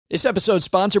This episode is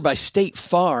sponsored by State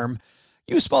Farm.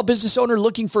 You a small business owner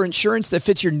looking for insurance that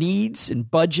fits your needs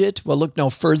and budget? Well, look no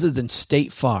further than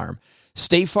State Farm.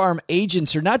 State Farm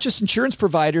agents are not just insurance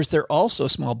providers, they're also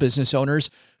small business owners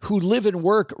who live and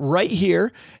work right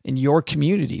here in your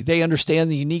community. They understand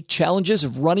the unique challenges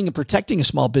of running and protecting a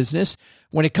small business.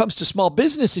 When it comes to small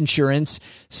business insurance,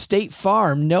 State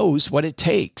Farm knows what it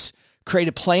takes. Create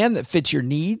a plan that fits your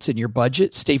needs and your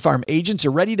budget. State Farm agents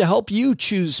are ready to help you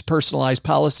choose personalized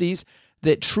policies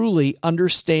that truly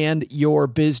understand your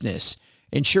business.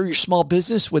 Insure your small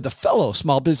business with a fellow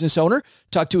small business owner.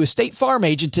 Talk to a State Farm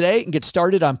agent today and get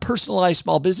started on personalized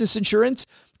small business insurance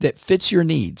that fits your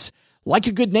needs. Like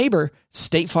a good neighbor,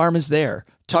 State Farm is there.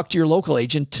 Talk to your local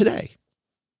agent today.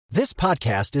 This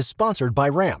podcast is sponsored by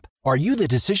Ramp. Are you the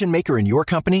decision maker in your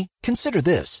company? Consider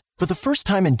this. For the first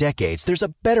time in decades, there's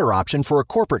a better option for a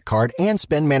corporate card and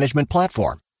spend management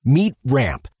platform. Meet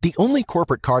Ramp, the only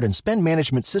corporate card and spend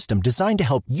management system designed to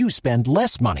help you spend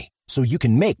less money so you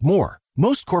can make more.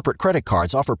 Most corporate credit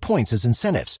cards offer points as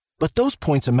incentives, but those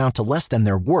points amount to less than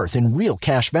their worth in real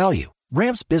cash value.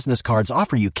 Ramp's business cards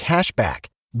offer you cash back,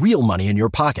 real money in your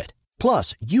pocket.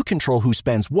 Plus, you control who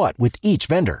spends what with each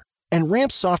vendor. And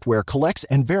Ramp's software collects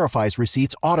and verifies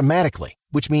receipts automatically,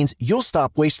 which means you'll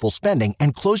stop wasteful spending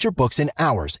and close your books in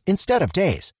hours instead of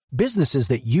days. Businesses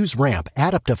that use Ramp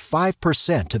add up to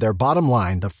 5% to their bottom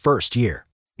line the first year.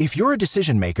 If you're a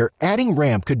decision maker, adding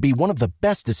Ramp could be one of the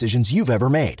best decisions you've ever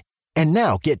made. And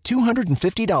now get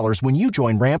 $250 when you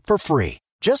join Ramp for free.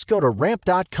 Just go to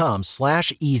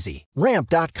ramp.com/easy.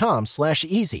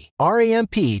 Ramp.com/easy.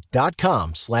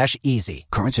 RAMP.com/easy.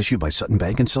 Cards issued by Sutton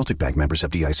Bank and Celtic Bank, members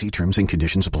FDIC. Terms and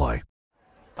conditions apply.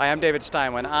 Hi, I'm David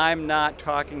Stein. When I'm not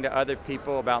talking to other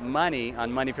people about money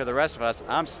on Money for the Rest of Us,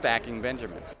 I'm stacking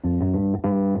Benjamins.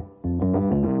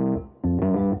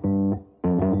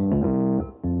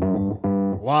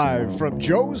 Live from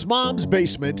Joe's mom's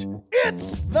basement,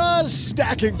 it's the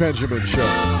Stacking Benjamin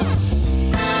Show.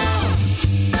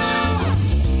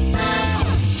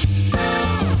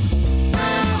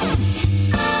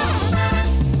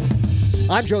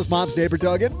 I'm Joe's mom's neighbor,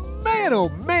 Doug, and man, oh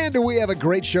man, do we have a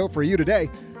great show for you today.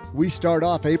 We start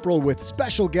off April with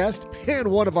special guest and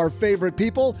one of our favorite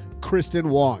people, Kristin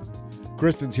Wong.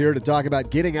 Kristin's here to talk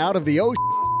about getting out of the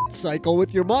cycle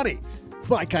with your money.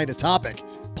 My kind of topic.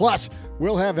 Plus,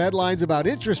 we'll have headlines about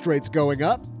interest rates going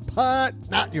up, but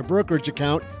not in your brokerage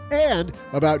account, and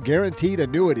about guaranteed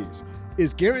annuities.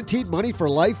 Is guaranteed money for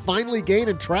life finally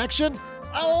gaining traction?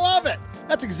 I love it!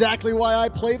 That's exactly why I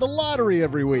play the lottery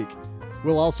every week.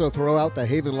 We'll also throw out the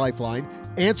Haven Lifeline,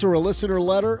 answer a listener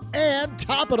letter, and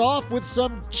top it off with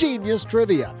some genius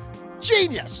trivia.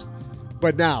 Genius!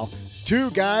 But now,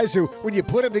 two guys who, when you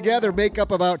put them together, make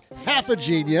up about half a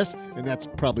genius, and that's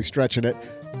probably stretching it,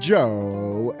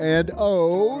 Joe and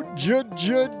O-G.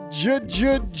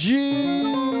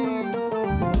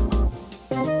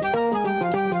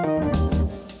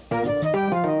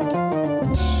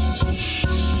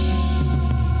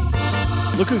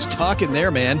 Look who's talking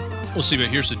there, man. Well, see, but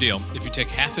here's the deal. If you take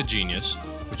half a genius,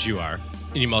 which you are,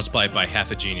 and you multiply it by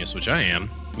half a genius, which I am,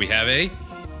 we have a...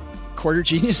 Quarter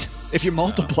genius? If you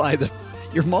multiply them,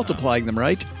 you're multiplying them,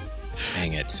 right?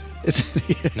 Dang it.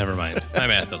 Never mind. My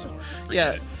math doesn't work.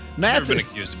 Yeah. Math. I've never been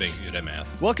accused of being good at math.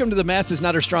 Welcome to the Math is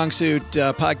Not Our Strong Suit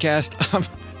podcast. I'm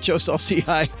Joe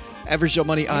Saul-Sehy, Average Joe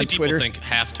Money on Twitter. People think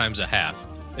half times a half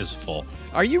is full.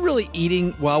 Are you really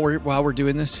eating while we're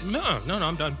doing this? No,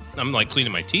 I'm done. I'm like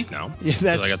cleaning my teeth now. Yeah,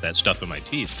 that's. I got that stuff in my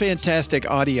teeth. Fantastic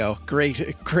audio. Great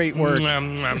work.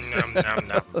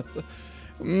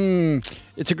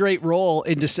 It's a great roll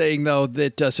into saying, though,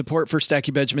 that support for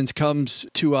Stacking Benjamins comes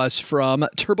to us from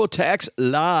TurboTax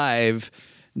Live.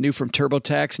 New from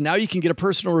TurboTax. Now you can get a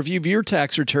personal review of your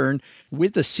tax return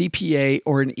with a CPA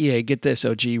or an EA. Get this,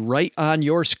 OG, right on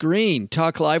your screen.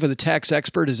 Talk live with a tax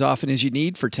expert as often as you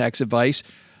need for tax advice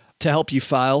to help you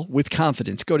file with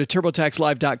confidence. Go to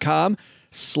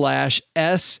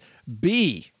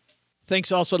TurboTaxLive.com/SB.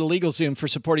 Thanks also to LegalZoom for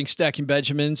supporting Stacking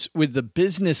Benjamins with the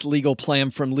business legal plan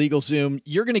from LegalZoom.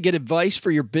 You're going to get advice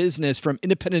for your business from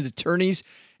independent attorneys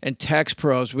and tax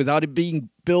pros without it being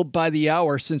billed by the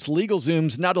hour, since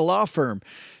LegalZoom's not a law firm.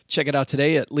 Check it out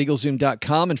today at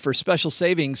LegalZoom.com, and for special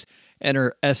savings,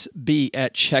 enter SB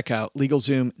at checkout,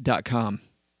 LegalZoom.com.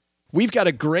 We've got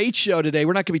a great show today.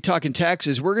 We're not going to be talking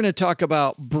taxes. We're going to talk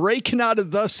about breaking out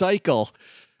of the cycle.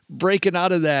 Breaking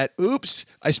out of that, oops,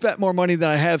 I spent more money than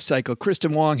I have cycle.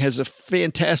 Kristin Wong has a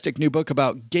fantastic new book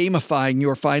about gamifying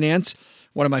your finance.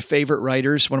 One of my favorite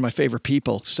writers, one of my favorite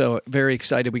people. So very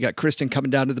excited. We got Kristin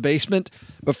coming down to the basement.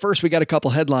 But first, we got a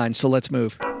couple headlines, so let's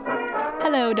move.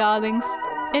 Hello, darlings.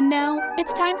 And now,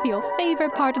 it's time for your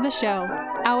favorite part of the show,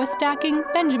 our Stacking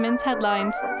Benjamin's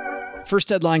headlines. First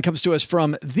headline comes to us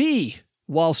from the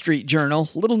Wall Street Journal,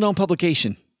 little-known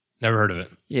publication. Never heard of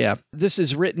it. Yeah. This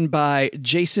is written by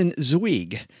Jason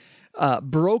Zweig.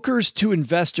 Brokers to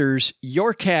investors,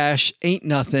 your cash ain't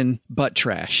nothing but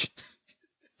trash.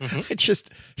 Mm-hmm. It's just,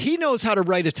 he knows how to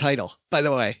write a title, by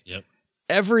the way. Yep.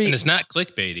 And it's not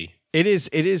clickbaity. It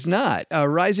is not.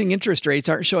 Rising interest rates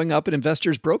aren't showing up in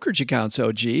investors' brokerage accounts,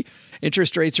 OG.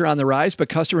 Interest rates are on the rise, but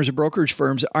customers of brokerage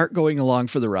firms aren't going along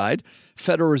for the ride.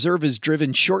 Federal Reserve has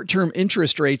driven short-term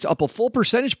interest rates up a full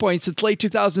percentage point since late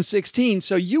 2016.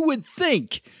 So you would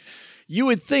think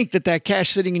that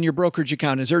cash sitting in your brokerage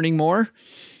account is earning more.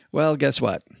 Well, guess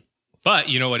what? But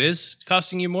you know what is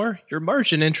costing you more? Your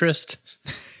margin interest.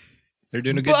 They're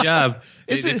doing a good job.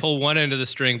 They pull one end of the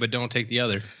string, but don't take the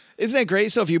other. Isn't that great?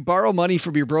 So if you borrow money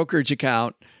from your brokerage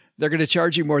account, they're going to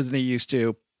charge you more than they used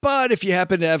to. But if you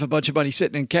happen to have a bunch of money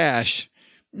sitting in cash,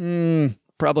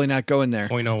 probably not going there.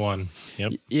 0.01.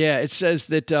 Yep. Yeah, it says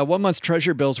that 1 month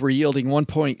treasury bills were yielding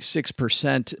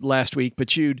 1.6% last week,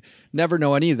 but you'd never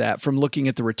know any of that from looking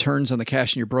at the returns on the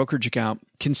cash in your brokerage account.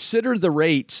 Consider the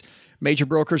rates major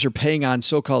brokers are paying on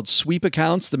so-called sweep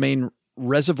accounts, the main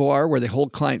reservoir where they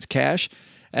hold clients' cash.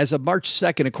 As of March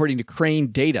 2nd, according to Crane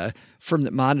data, firm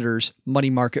that monitors money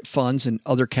market funds and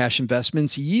other cash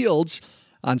investments, yields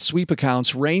on sweep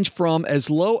accounts range from as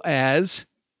low as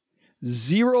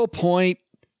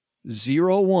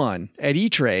 0.01 at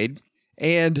E-Trade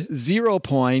and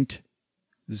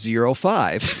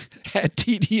 0.05 at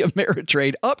TD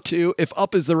Ameritrade, up to, if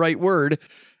up is the right word,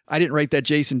 I didn't write that,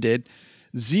 Jason did,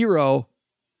 0.25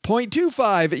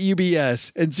 at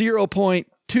UBS and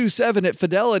 0.27 at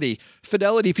Fidelity.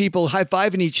 Fidelity people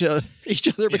high-fiving each other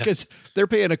because they're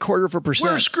paying 0.25%.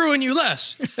 We're screwing you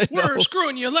less. We're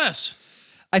screwing you less.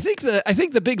 I think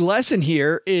the big lesson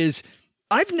here is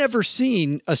I've never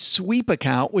seen a sweep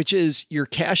account, which is your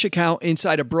cash account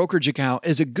inside a brokerage account,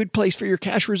 as a good place for your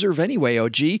cash reserve anyway,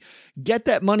 OG. Get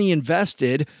that money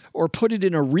invested or put it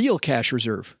in a real cash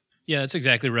reserve. Yeah, that's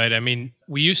exactly right. I mean,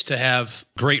 we used to have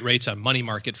great rates on money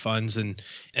market funds, and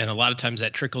a lot of times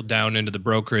that trickled down into the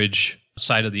brokerage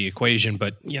side of the equation.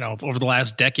 But, over the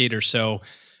last decade or so,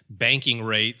 banking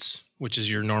rates, which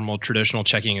is your normal traditional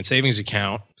checking and savings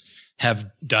account, have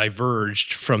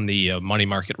diverged from the money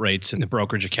market rates in the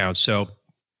brokerage account. So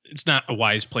it's not a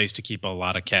wise place to keep a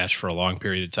lot of cash for a long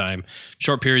period of time.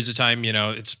 Short periods of time,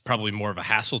 it's probably more of a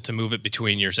hassle to move it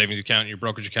between your savings account and your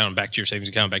brokerage account and back to your savings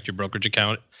account, back to your brokerage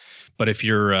account. But if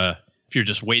you're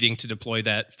just waiting to deploy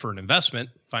that for an investment,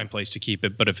 fine place to keep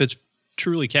it. But if it's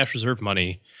truly cash reserve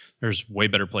money, there's way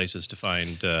better places to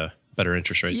find better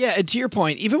interest rates. Yeah, and to your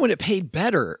point, even when it paid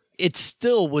better, it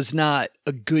still was not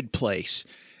a good place.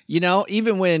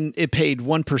 Even when it paid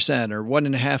 1% or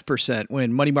 1.5%,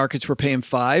 when money markets were paying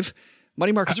 5%,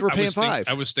 money markets were paying 5%.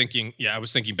 I was thinking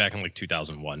back in like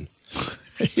 2001.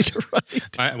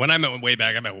 Right. When I meant way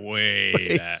back, I meant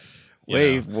way back.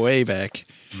 Way back.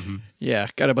 Mm-hmm. Yeah,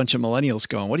 got a bunch of millennials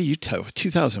going. What are you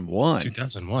 2001?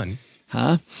 2001.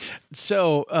 Huh?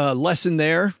 So, lesson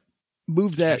there.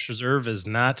 Move that. Cash reserve is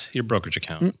not your brokerage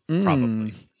account,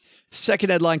 probably. Second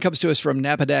headline comes to us from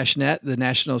Napa-Net, the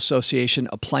National Association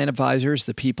of Plan Advisors,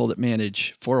 the people that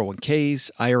manage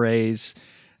 401ks, IRAs,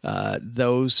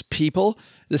 those people.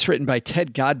 This is written by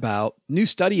Ted Godbout. New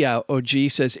study out, OG,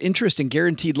 says interest in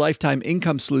guaranteed lifetime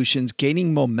income solutions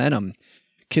gaining momentum.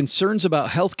 Concerns about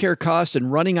healthcare costs and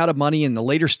running out of money in the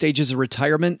later stages of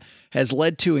retirement has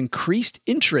led to increased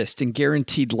interest in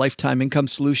guaranteed lifetime income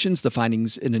solutions, the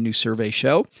findings in a new survey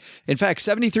show. In fact,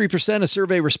 73% of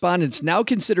survey respondents now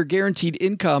consider guaranteed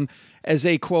income as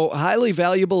a, quote, highly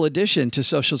valuable addition to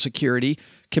Social Security,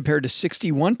 compared to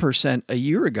 61% a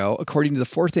year ago, according to the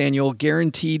fourth annual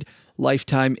Guaranteed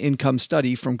Lifetime Income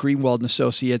Study from Greenwald &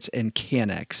 Associates and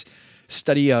Canex.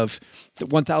 Study of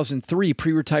 1,003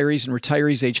 pre-retirees and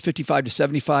retirees aged 55 to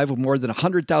 75 with more than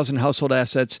 100,000 household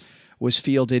assets was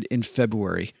fielded in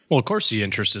February. Well, of course, the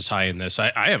interest is high in this.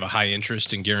 I have a high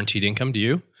interest in guaranteed income. Do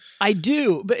you? I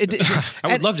do. But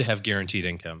I would love to have guaranteed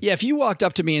income. Yeah, if you walked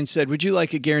up to me and said, would you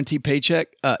like a guaranteed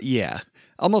paycheck? Yeah.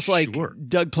 Almost like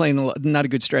Doug playing, not a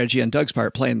good strategy on Doug's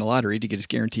part, playing the lottery to get his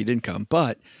guaranteed income.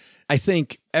 But I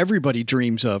think everybody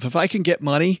dreams of, if I can get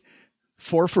money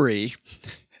for free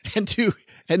and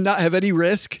not have any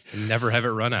risk. Never have it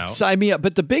run out. Sign me up.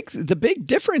 But the big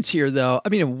difference here, though, I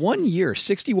mean, in 1 year,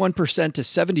 61% to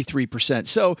 73%.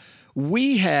 So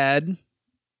we had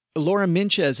Laura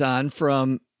Minchez on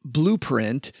from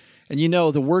Blueprint, and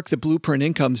the work that Blueprint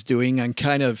Income's doing on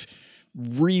kind of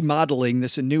remodeling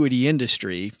this annuity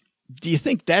industry. Do you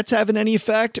think that's having any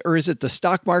effect, or is it the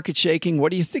stock market shaking?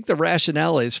 What do you think the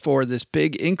rationale is for this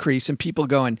big increase in people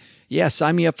going, yeah,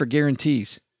 sign me up for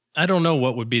guarantees? I don't know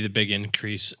what would be the big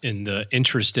increase in the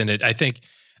interest in it. I think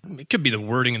it could be the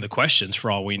wording of the questions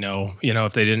for all we know,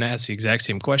 if they didn't ask the exact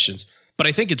same questions. But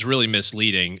I think it's really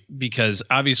misleading because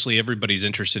obviously everybody's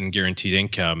interested in guaranteed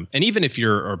income. And even if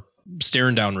you're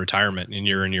staring down retirement and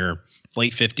you're in your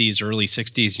late 50s, early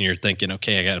 60s, and you're thinking,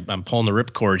 okay, I'm pulling the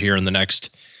ripcord here in the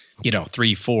next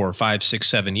 3, 4, 5, 6,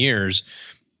 7 years,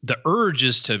 the urge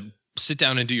is to sit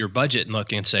down and do your budget and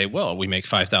look and say, well, we make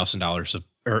 $5,000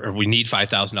 or we need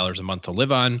 $5,000 a month to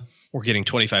live on. We're getting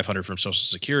 $2,500 from Social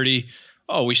Security.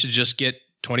 Oh, we should just get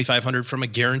 $2,500 from a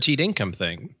guaranteed income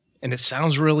thing. And it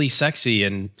sounds really sexy.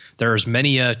 And there's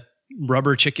many a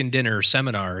rubber chicken dinner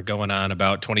seminar going on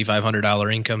about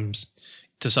 $2,500 incomes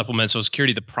to supplement Social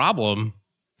Security. The problem,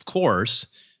 of course,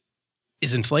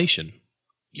 is inflation.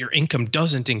 Your income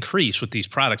doesn't increase with these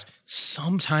products.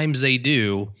 Sometimes they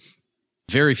do,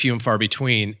 very few and far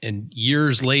between. And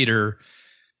years later,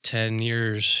 10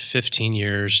 years, 15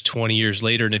 years, 20 years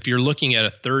later, and if you're looking at a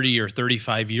 30 or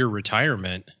 35-year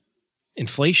retirement,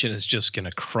 inflation is just going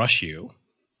to crush you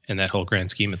in that whole grand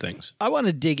scheme of things. I want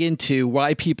to dig into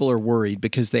why people are worried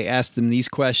because they ask them these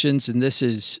questions, and this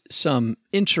is some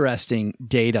interesting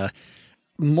data.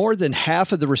 More than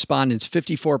half of the respondents,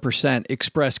 54%,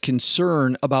 express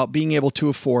concern about being able to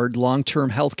afford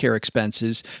long-term healthcare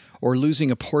expenses or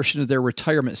losing a portion of their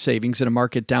retirement savings in a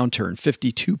market downturn,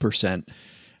 52%.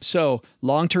 So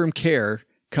long-term care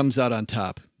comes out on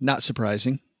top. Not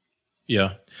surprising.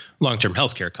 Yeah. Long-term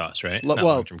healthcare costs, right? Not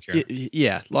long-term care.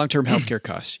 Yeah. Long-term healthcare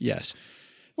costs. Yes.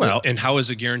 Well, and how is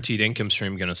a guaranteed income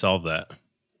stream going to solve that?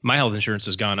 My health insurance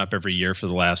has gone up every year for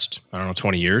the last,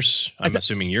 20 years. I'm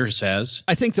assuming yours has.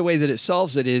 I think the way that it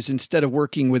solves it is instead of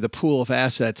working with a pool of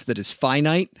assets that is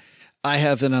finite, I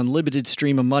have an unlimited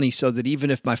stream of money so that even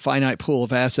if my finite pool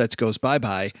of assets goes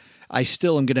bye-bye, I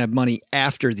still am going to have money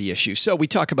after the issue. So we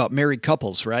talk about married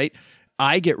couples, right?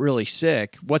 I get really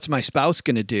sick. What's my spouse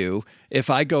going to do if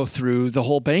I go through the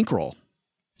whole bankroll?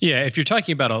 Yeah, if you're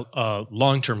talking about a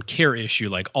long-term care issue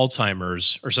like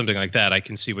Alzheimer's or something like that, I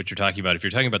can see what you're talking about. If you're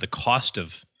talking about the cost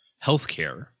of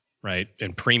healthcare, right,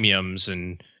 and premiums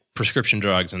and prescription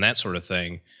drugs and that sort of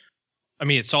thing, I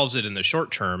mean, it solves it in the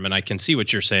short term, and I can see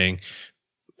what you're saying.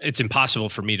 It's impossible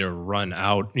for me to run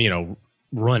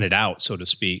it out, so to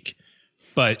speak.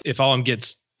 But if all I'm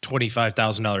gets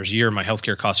 $25,000 a year, my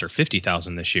healthcare costs are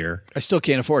 $50,000 this year. I still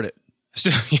can't afford it.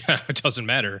 Still, yeah, it doesn't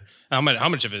matter how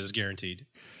much of it is guaranteed.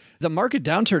 The market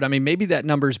downturn, I mean, maybe that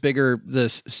number is bigger, the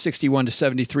 61 to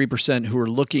 73% who are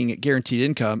looking at guaranteed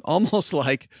income, almost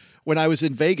like when I was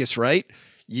in Vegas, right?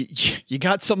 You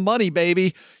got some money,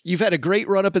 baby. You've had a great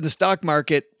run up in the stock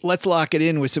market. Let's lock it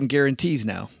in with some guarantees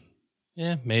now.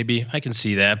 Yeah, maybe. I can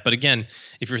see that. But again,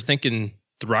 if you're thinking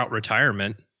throughout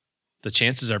retirement, the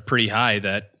chances are pretty high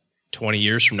that 20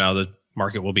 years from now, the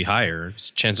market will be higher.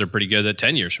 Chances are pretty good that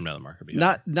 10 years from now, the market will be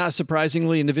higher. Not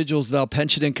surprisingly, individuals without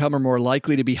pension income are more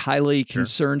likely to be highly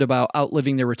concerned about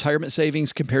outliving their retirement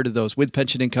savings compared to those with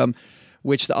pension income,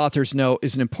 which the authors know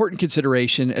is an important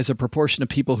consideration as a proportion of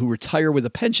people who retire with a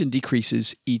pension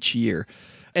decreases each year.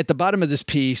 At the bottom of this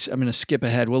piece, I'm going to skip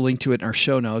ahead. We'll link to it in our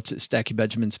show notes at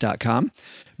stackingbenjamins.com.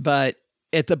 But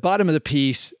at the bottom of the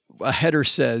piece, a header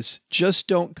says, just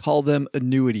don't call them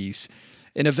annuities.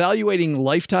 In evaluating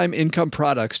lifetime income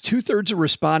products, 2/3 of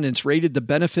respondents rated the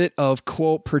benefit of,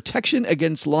 quote, protection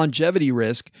against longevity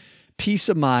risk, peace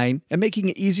of mind, and making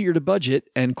it easier to budget,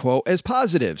 end quote, as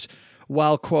positives,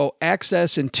 while, quote,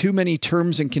 access and too many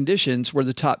terms and conditions were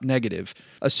the top negative.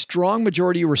 A strong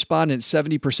majority of respondents,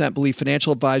 70%, believe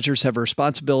financial advisors have a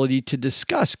responsibility to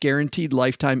discuss guaranteed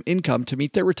lifetime income to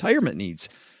meet their retirement needs.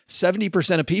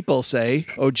 70% of people say,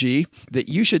 oh, gee, that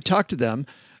you should talk to them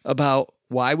about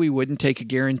why we wouldn't take a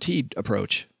guaranteed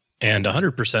approach. And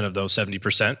 100% of those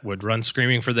 70% would run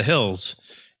screaming for the hills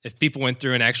if people went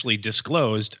through and actually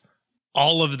disclosed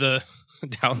all of the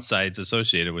downsides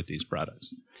associated with these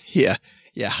products. Yeah.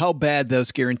 How bad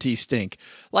those guarantees stink.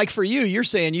 Like for you, you're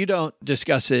saying you don't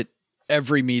discuss it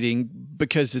every meeting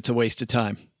because it's a waste of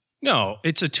time. No,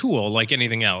 it's a tool like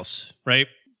anything else, right?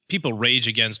 People rage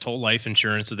against whole life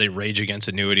insurance, that they rage against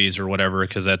annuities or whatever,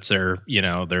 because that's their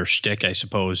shtick, I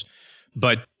suppose.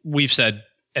 But we've said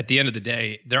at the end of the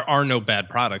day, there are no bad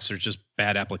products. There's just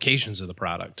bad applications of the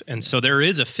product. And so there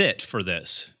is a fit for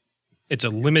this. It's a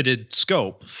limited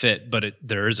scope fit, but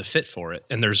there is a fit for it.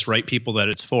 And there's right people that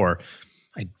it's for.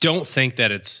 I don't think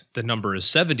that the number is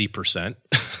 70%.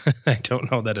 I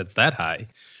don't know that it's that high.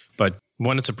 But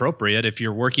when it's appropriate, if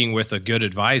you're working with a good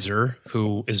advisor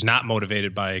who is not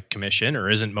motivated by commission or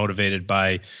isn't motivated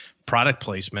by product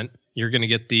placement, you're going to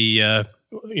get the,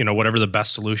 whatever the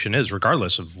best solution is,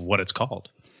 regardless of what it's called.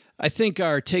 I think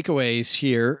our takeaways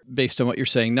here, based on what you're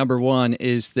saying, number one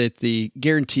is that the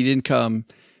guaranteed income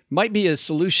might be a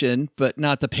solution, but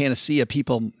not the panacea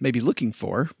people may be looking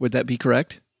for. Would that be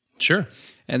correct? Sure.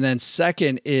 And then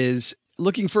second is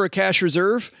looking for a cash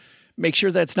reserve. Make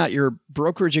sure that's not your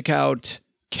brokerage account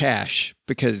cash,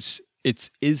 because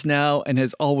it is now and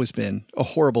has always been a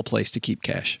horrible place to keep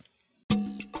cash.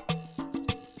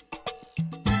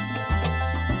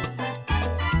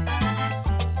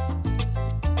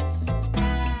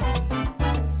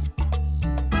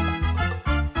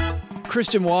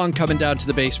 Kristin Wong coming down to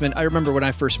the basement. I remember when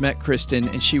I first met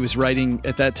Kristin, and she was writing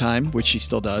at that time, which she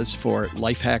still does, for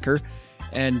Lifehacker.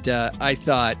 And I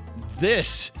thought,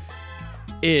 this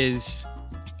is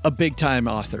a big-time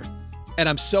author. And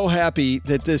I'm so happy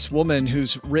that this woman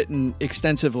who's written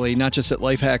extensively, not just at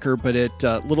Lifehacker, but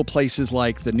at little places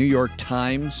like the New York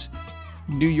Times,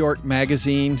 New York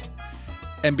Magazine,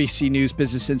 NBC News,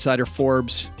 Business Insider,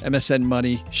 Forbes, MSN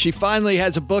Money, she finally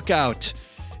has a book out.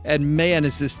 And man,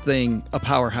 is this thing a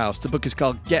powerhouse. The book is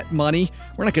called Get Money.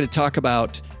 We're not going to talk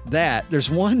about that. There's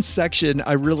one section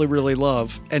I really, really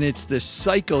love, and it's this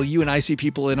cycle you and I see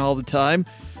people in all the time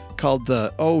called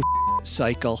the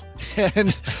cycle.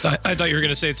 And I thought you were going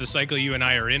to say it's a cycle you and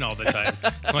I are in all the time.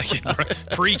 Like,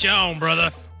 preach on,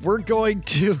 brother. We're going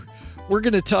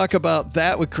to talk about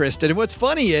that with Kristin. And what's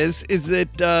funny is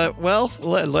that,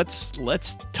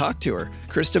 let's talk to her.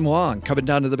 Kristin Wong coming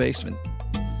down to the basement.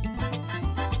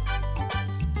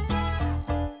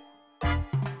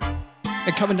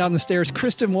 And coming down the stairs,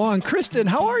 Kristin Wong. Kristin,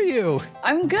 how are you?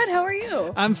 I'm good. How are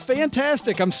you? I'm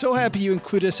fantastic. I'm so happy you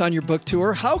include us on your book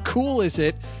tour. How cool is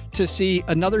it to see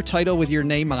another title with your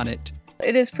name on it?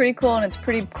 It is pretty cool, and it's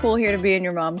pretty cool here to be in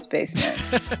your mom's basement.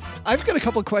 I've got a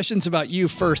couple of questions about you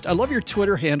first. I love your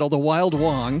Twitter handle, The Wild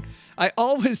Wong. I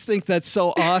always think that's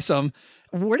so awesome.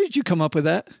 Where did you come up with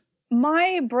that?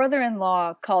 My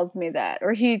brother-in-law calls me that,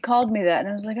 or he called me that, and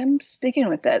I was like, I'm sticking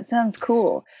with that. It sounds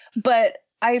cool. But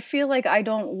I feel like I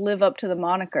don't live up to the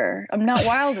moniker. I'm not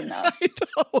wild enough.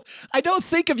 I don't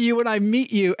think of you when I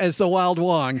meet you as the Wild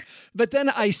Wong, but then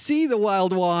I see the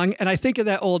Wild Wong and I think of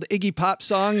that old Iggy Pop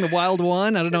song, The Wild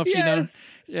One. I don't know if you know.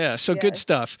 Yeah, so good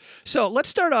stuff. So let's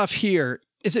start off here.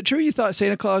 Is it true you thought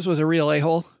Santa Claus was a real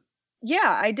a-hole?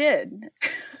 Yeah, I did.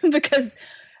 Because,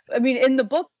 I mean, in the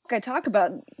book I talk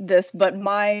about this, but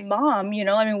my mom,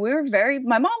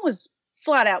 my mom was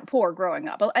flat out poor growing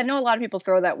up. I know a lot of people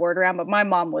throw that word around, but my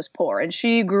mom was poor and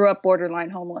she grew up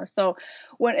borderline homeless. So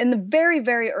when in the very,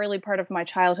 very early part of my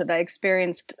childhood, I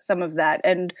experienced some of that.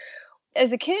 And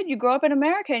as a kid, you grow up in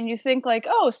America and you think like,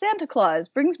 oh, Santa Claus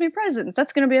brings me presents.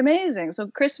 That's going to be amazing. So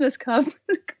Christmas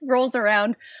rolls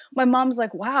around. My mom's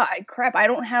like, wow, crap, I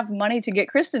don't have money to get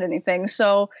Kristin anything.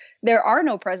 So there are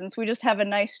no presents. We just have a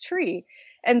nice tree.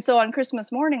 And so on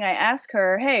Christmas morning, I ask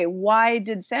her, hey, why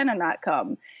did Santa not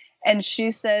come? And she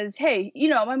says, hey,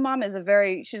 my mom is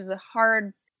she's a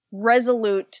hard,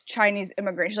 resolute Chinese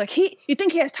immigrant. She's like, you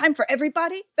think he has time for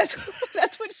everybody? That's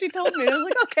what she told me. And I was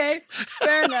like, okay,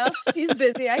 fair enough. He's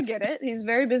busy. I get it. He's a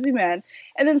very busy man.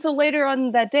 And then so later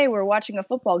on that day, we're watching a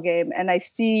football game and I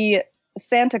see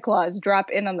Santa Claus drop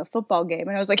in on the football game.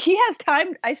 And I was like, he has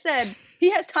time. I said,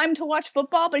 he has time to watch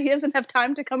football, but he doesn't have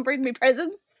time to come bring me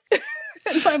presents.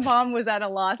 And my mom was at a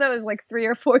loss. I was like 3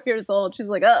 or 4 years old. She's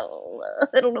like, oh,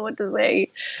 I don't know what to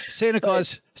say. Santa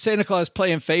Claus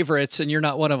playing favorites, and you're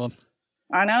not one of them.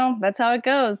 I know. That's how it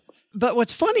goes. But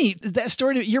what's funny, that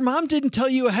story, your mom didn't tell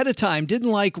you ahead of time,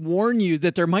 didn't warn you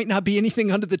that there might not be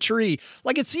anything under the tree.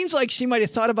 It seems like she might have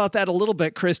thought about that a little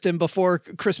bit, Kristin, before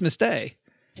Christmas Day.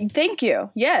 Thank you.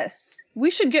 Yes. We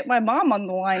should get my mom on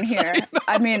the line here.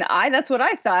 I mean, that's what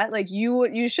I thought. Like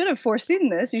you should have foreseen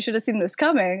this. You should have seen this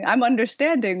coming. I'm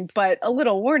understanding, but a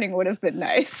little warning would have been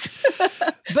nice.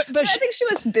 But I think she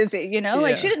was busy,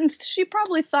 like she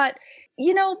probably thought,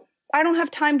 I don't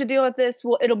have time to deal with this.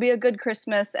 Well, it'll be a good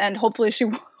Christmas. And hopefully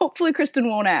Kristin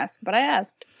won't ask, but I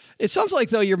asked. It sounds like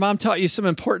though, your mom taught you some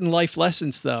important life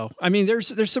lessons though. I mean,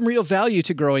 there's some real value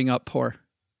to growing up poor.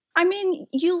 I mean,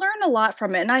 you learn a lot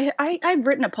from it. And I've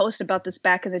written a post about this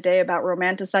back in the day about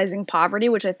romanticizing poverty,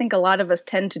 which I think a lot of us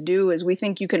tend to do is we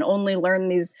think you can only learn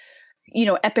these,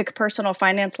 epic personal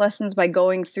finance lessons by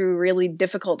going through really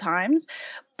difficult times.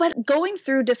 But going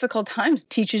through difficult times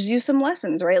teaches you some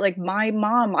lessons, right? Like my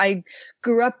mom, I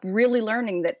grew up really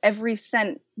learning that every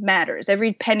cent matters.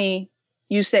 Every penny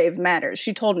you save matters.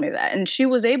 She told me that. And she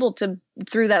was able to,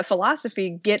 through that philosophy,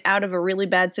 get out of a really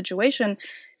bad situation,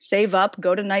 save up,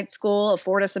 go to night school,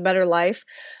 afford us a better life.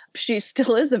 She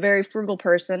still is a very frugal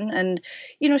person. And,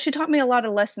 she taught me a lot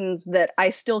of lessons that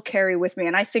I still carry with me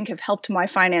and I think have helped my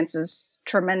finances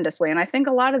tremendously. And I think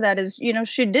a lot of that is,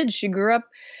 she grew up,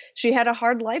 she had a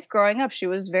hard life growing up. She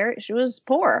was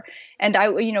poor. And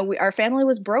our family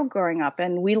was broke growing up.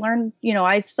 And we learned,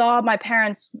 I saw my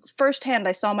parents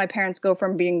go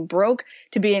from being broke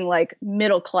to being like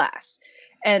middle class.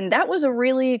 And that was a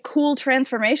really cool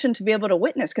transformation to be able to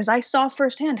witness because I saw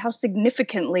firsthand how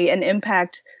significantly an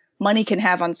impact money can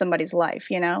have on somebody's life,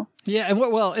 Yeah.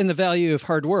 And the value of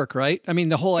hard work, right? I mean,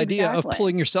 the whole idea of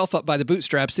pulling yourself up by the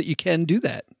bootstraps that you can do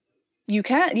that. You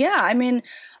can. Yeah. I mean,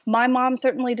 my mom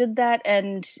certainly did that.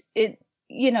 And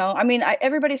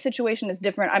everybody's situation is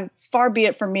different. I'm far be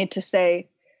it from me to say,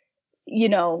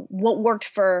 what worked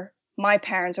for my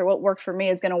parents or what worked for me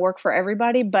is going to work for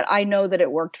everybody. But I know that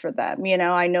it worked for them.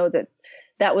 I know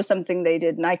that was something they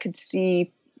did. And I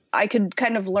could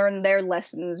kind of learn their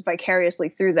lessons vicariously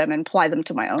through them and apply them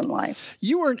to my own life.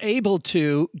 You weren't able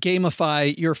to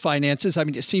gamify your finances. I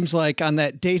mean, it seems like on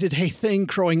that day-to-day thing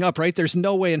growing up, right? There's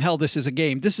no way in hell this is a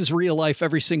game. This is real life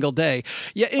every single day.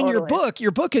 Yeah. In Totally.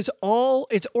 your book is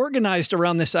it's organized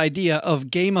around this idea of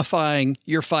gamifying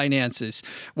your finances.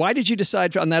 Why did you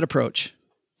decide on that approach?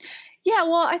 Yeah,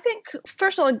 well, I think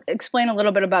first I'll explain a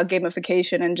little bit about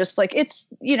gamification and just like it's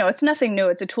nothing new.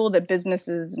 It's a tool that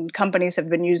businesses and companies have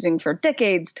been using for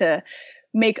decades to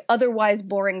make otherwise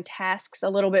boring tasks a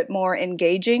little bit more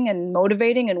engaging and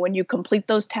motivating. And when you complete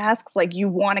those tasks, like you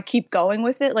want to keep going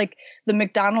with it. Like the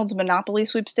McDonald's Monopoly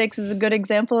sweepstakes is a good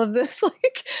example of this.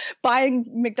 Like buying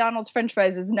McDonald's French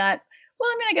fries is not, well,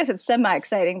 I mean, I guess it's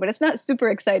semi-exciting, but it's not super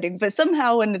exciting. But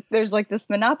somehow when there's like this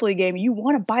Monopoly game, you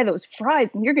want to buy those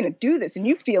fries and you're going to do this and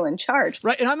you feel in charge.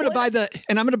 Right. And I'm going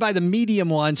to buy the medium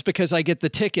ones because I get the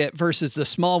ticket versus the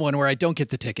small one where I don't get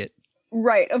the ticket.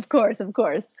 Right. Of course.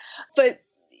 But,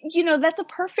 that's a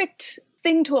perfect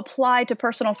thing to apply to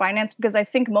personal finance because I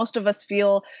think most of us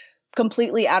feel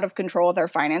completely out of control with our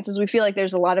finances. We feel like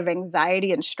there's a lot of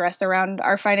anxiety and stress around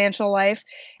our financial life.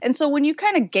 And so when you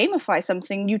kind of gamify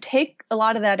something, you take a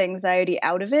lot of that anxiety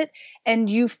out of it and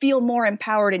you feel more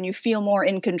empowered and you feel more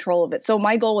in control of it. So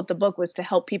my goal with the book was to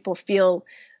help people feel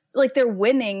like they're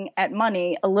winning at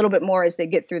money a little bit more as they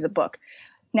get through the book.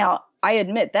 Now, I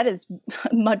admit that is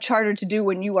much harder to do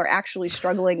when you are actually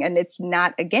struggling and it's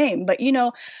not a game. But,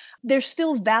 there's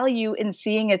still value in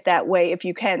seeing it that way if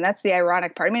you can. That's the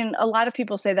ironic part. I mean, a lot of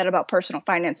people say that about personal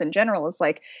finance in general. It's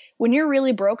like when you're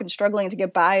really broke and struggling to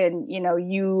get by and,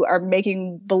 you are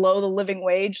making below the living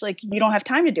wage, like you don't have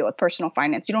time to deal with personal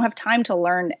finance. You don't have time to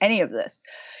learn any of this,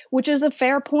 which is a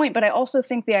fair point. But I also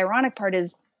think the ironic part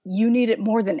is you need it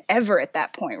more than ever at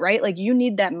that point, right? Like you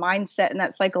need that mindset and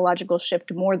that psychological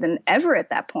shift more than ever at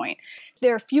that point.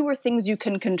 There are fewer things you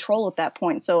can control at that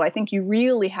point. So I think you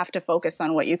really have to focus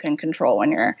on what you can control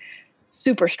when you're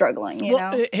super struggling, you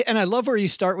know? And I love where you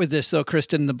start with this though,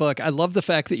 Kristin, in the book. I love the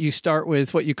fact that you start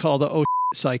with what you call the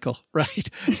cycle, right?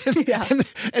 Yeah.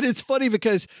 And it's funny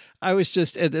because I was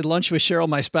just at lunch with Cheryl,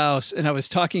 my spouse, and I was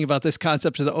talking about this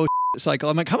concept of the cycle.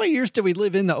 I'm like, how many years did we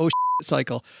live in the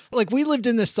cycle? Like we lived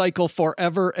in this cycle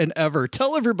forever and ever.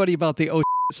 Tell everybody about the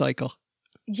cycle.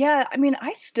 Yeah. I mean,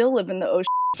 I still live in the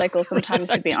cycle sometimes,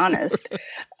 to be honest.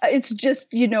 It's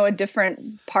just, a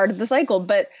different part of the cycle.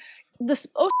 But this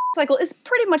cycle is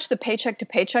pretty much the paycheck to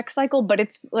paycheck cycle, but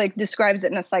it's like describes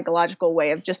it in a psychological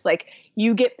way of just like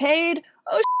you get paid.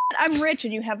 I'm rich.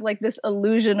 And you have like this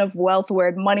illusion of wealth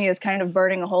where money is kind of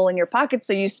burning a hole in your pocket.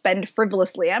 So you spend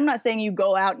frivolously. I'm not saying you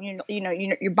go out and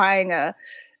you're buying a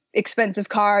expensive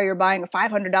car, you're buying a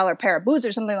 $500 pair of boots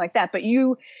or something like that. But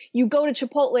you go to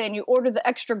Chipotle and you order the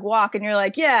extra guac and you're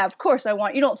like, yeah, of course I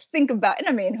want, you don't think about it.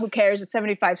 I mean, who cares? It's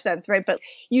 75 cents, right? But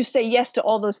you say yes to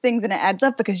all those things and it adds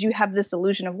up because you have this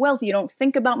illusion of wealth. You don't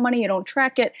think about money. You don't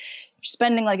track it. You're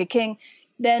spending like a king.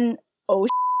 Then,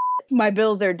 my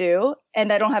bills are due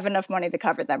and I don't have enough money to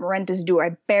cover them. Rent is due.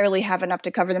 I barely have enough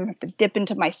to cover them. I have to dip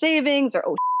into my savings or,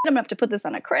 I'm going to have to put this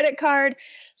on a credit card.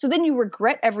 So then you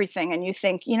regret everything and you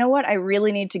think, you know what? I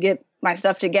really need to get my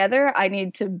stuff together. I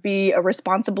need to be a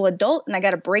responsible adult and I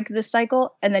got to break this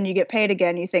cycle. And then you get paid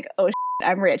again. You think,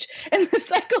 I'm rich. And the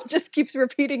cycle just keeps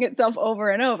repeating itself over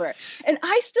and over. And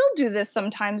I still do this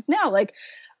sometimes now. Like,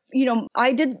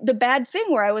 I did the bad thing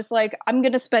where I was like, I'm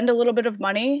going to spend a little bit of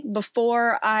money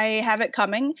before I have it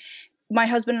coming. My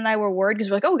husband and I were worried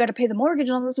because we're like, we got to pay the mortgage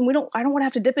and all this. And I don't want to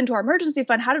have to dip into our emergency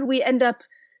fund. How did we end up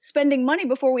spending money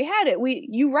before we had it?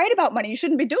 You write about money. You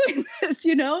shouldn't be doing this,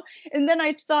 And then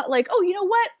I thought like, you know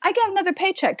what? I got another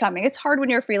paycheck coming. It's hard when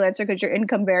you're a freelancer because your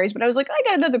income varies. But I was like, I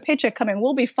got another paycheck coming.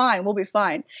 We'll be fine.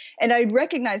 And I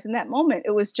recognized in that moment,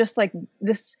 it was just like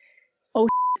this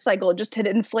cycle just had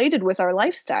inflated with our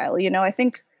lifestyle. I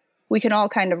think we can all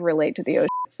kind of relate to the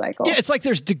cycle. Yeah, it's like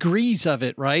there's degrees of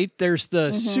it, right? There's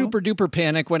the super duper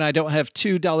panic when I don't have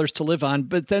 $2 to live on,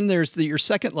 but then there's your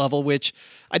second level, which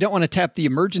I don't want to tap the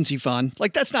emergency fund.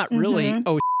 Like that's not really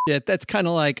shit. That's kind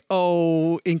of like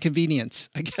inconvenience,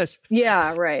 I guess.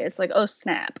 Yeah, right. It's like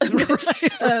snap.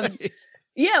 right.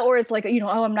 Yeah, or it's like,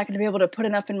 I'm not going to be able to put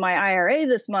enough in my IRA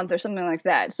this month or something like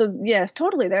that. So yes,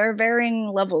 totally. There are varying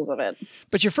levels of it.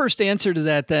 But your first answer to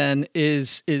that then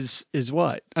is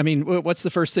what? I mean, what's the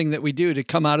first thing that we do to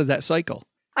come out of that cycle?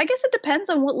 I guess it depends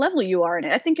on what level you are in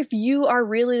it. I think if you are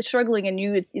really struggling and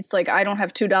it's like, I don't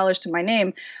have $2 to my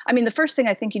name. I mean, the first thing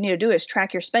I think you need to do is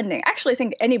track your spending. Actually, I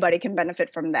think anybody can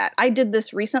benefit from that. I did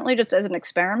this recently just as an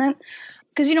experiment.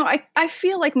 Because, I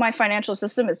feel like my financial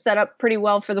system is set up pretty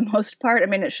well for the most part. I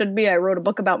mean, it should be. I wrote a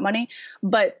book about money,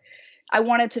 but I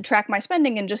wanted to track my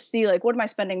spending and just see, like, what am I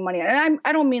spending money on? And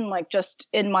I don't mean like just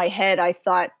in my head. I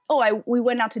thought, we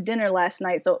went out to dinner last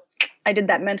night, so I did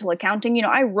that mental accounting.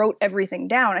 I wrote everything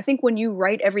down. I think when you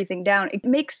write everything down, it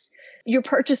makes your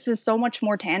purchases so much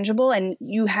more tangible and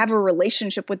you have a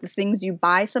relationship with the things you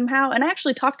buy somehow. And I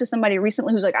actually talked to somebody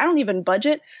recently who's like, I don't even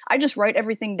budget. I just write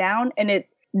everything down, and it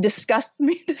disgusts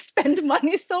me to spend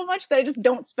money so much that I just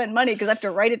don't spend money because I have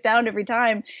to write it down every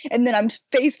time. And then I'm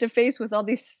face to face with all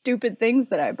these stupid things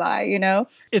that I buy,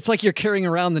 It's like you're carrying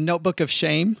around the notebook of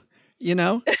shame,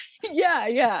 Yeah.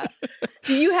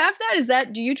 Do you have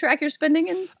that? Do you track your spending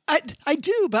in? I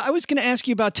do, but I was going to ask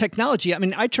you about technology. I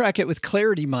mean, I track it with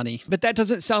Clarity Money, but that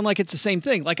doesn't sound like it's the same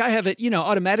thing. Like I have it,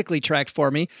 automatically tracked for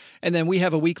me. And then we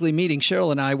have a weekly meeting, Cheryl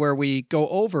and I, where we go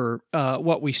over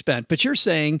what we spent. But you're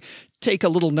saying take a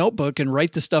little notebook and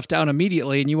write the stuff down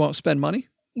immediately and you won't spend money?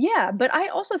 Yeah, but I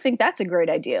also think that's a great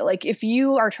idea. Like if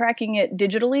you are tracking it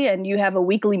digitally and you have a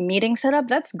weekly meeting set up,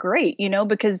 that's great,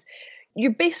 because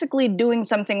you're basically doing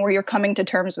something where you're coming to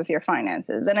terms with your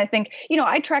finances. And I think,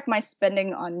 I track my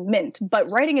spending on Mint, but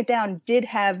writing it down did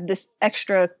have this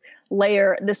extra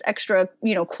layer, this extra,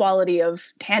 quality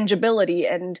of tangibility.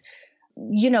 And,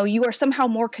 you are somehow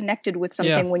more connected with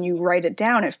something when you write it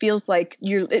down. It feels like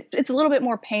it's a little bit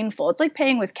more painful. It's like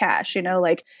paying with cash,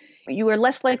 like you are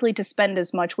less likely to spend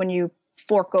as much when you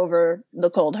fork over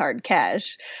the cold hard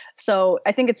cash. So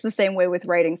I think it's the same way with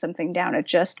writing something down. It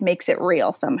just makes it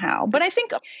real somehow. But I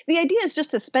think the idea is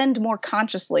just to spend more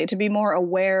consciously, to be more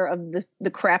aware of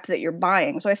the crap that you're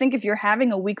buying. So I think if you're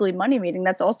having a weekly money meeting,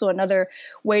 that's also another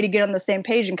way to get on the same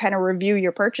page and kind of review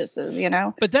your purchases,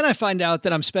 But then I find out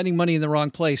that I'm spending money in the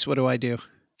wrong place. What do I do?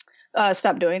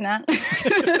 Stop doing that.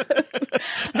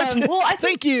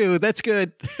 Thank you. That's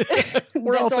good.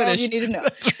 We're all finished. All you need to know.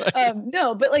 Right.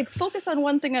 No, but like focus on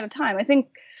one thing at a time. I think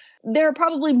there are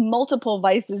probably multiple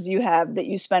vices you have that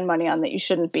you spend money on that you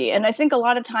shouldn't be. And I think a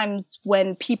lot of times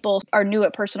when people are new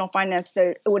at personal finance,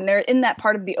 when they're in that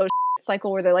part of the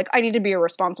cycle where they're like, I need to be a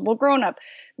responsible grown-up,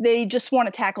 they just want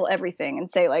to tackle everything and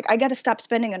say like, I got to stop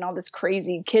spending on all this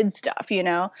crazy kid stuff,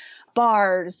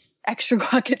 bars, extra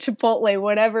guac at Chipotle,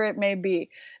 whatever it may be.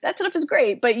 That stuff is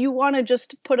great, but you want to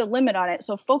just put a limit on it.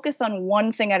 So focus on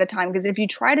one thing at a time, because if you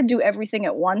try to do everything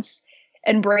at once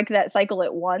and break that cycle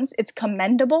at once, it's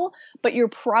commendable, but you're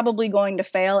probably going to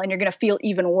fail and you're going to feel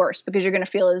even worse because you're going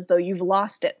to feel as though you've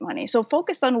lost it money. So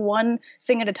focus on one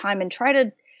thing at a time and try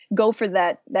to go for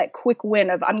that quick win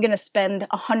of I'm going to spend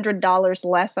 $100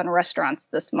 less on restaurants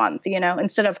this month,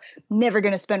 instead of never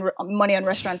going to spend money on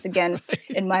restaurants again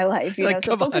in my life.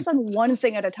 So focus on one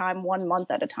thing at a time, 1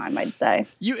 month at a time, I'd say.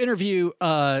 You interview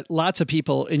lots of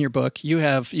people in your book. You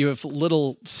have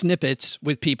little snippets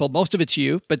with people. Most of it's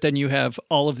you, but then you have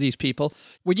all of these people.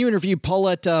 When you interview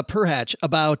Paulette Perhatch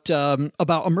about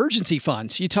emergency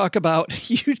funds, you talk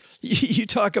about you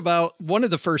talk about one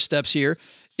of the first steps here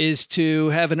is to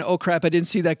have an oh crap, I didn't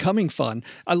see that coming fund.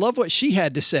 I love what she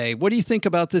had to say. What do you think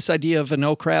about this idea of an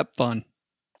oh crap fund?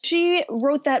 She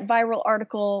wrote that viral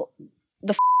article,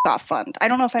 the off fund. I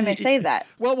don't know if I may say that.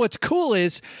 Well, what's cool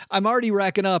is I'm already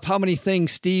racking up how many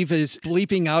things Steve is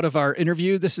bleeping out of our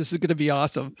interview. This is going to be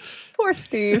awesome. Poor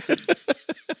Steve.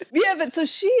 Yeah, but so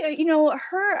she,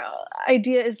 her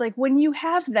idea is like when you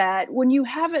have it,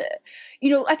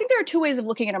 I think there are two ways of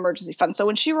looking at emergency funds. So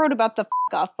when she wrote about the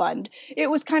off fund, it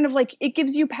was kind of like it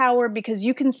gives you power because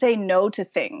you can say no to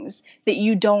things that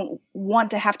you don't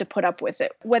want to have to put up with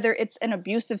it, whether it's an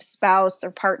abusive spouse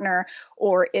or partner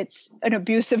or it's an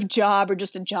abusive job or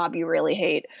just a job you really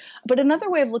hate. But another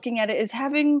way of looking at it is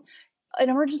having an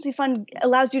emergency fund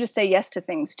allows you to say yes to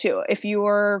things too. If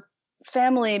your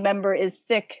family member is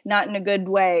sick, not in a good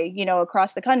way,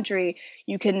 across the country,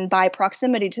 you can buy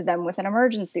proximity to them with an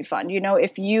emergency fund.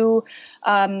 If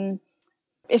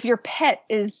if your pet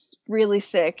is really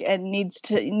sick and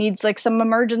needs like some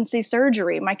emergency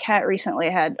surgery. My cat recently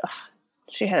had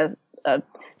a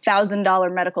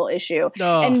 $1,000 medical issue.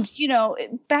 Oh. And,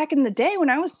 back in the day when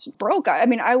I was broke,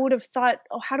 I would have thought,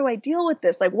 oh, how do I deal with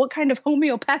this? Like, what kind of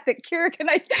homeopathic cure can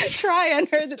I try on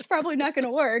her that's probably not going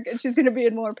to work and she's going to be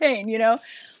in more pain,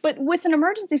 But with an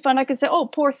emergency fund, I could say, oh,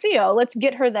 poor Theo, let's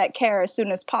get her that care as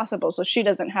soon as possible so she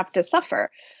doesn't have to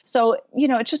suffer. So,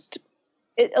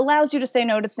 it allows you to say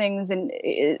no to things and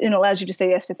it allows you to say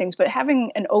yes to things. But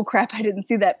having an oh crap, I didn't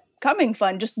see that coming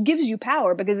fund just gives you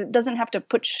power because it doesn't have to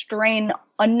put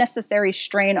unnecessary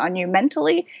strain on you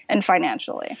mentally and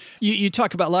financially. You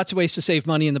talk about lots of ways to save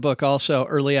money in the book. Also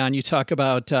early on, you talk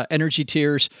about energy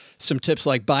tiers, some tips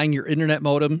like buying your internet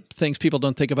modem, things people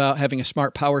don't think about, having a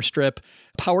smart power strip,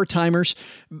 power timers.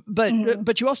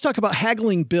 But you also talk about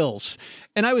haggling bills.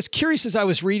 And I was curious as I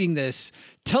was reading this,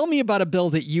 tell me about a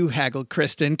bill that you haggled,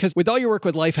 Kristin, because with all your work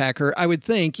with Lifehacker, I would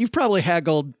think you've probably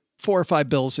haggled 4 or 5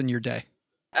 bills in your day.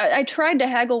 I tried to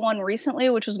haggle one recently,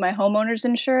 which was my homeowner's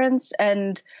insurance.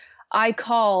 And I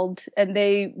called and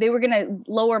they were going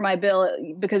to lower my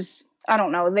bill because, I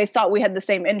don't know, they thought we had the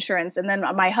same insurance. And then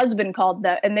my husband called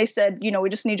and they said, we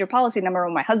just need your policy number.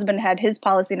 And my husband had his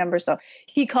policy number. So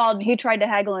he called and he tried to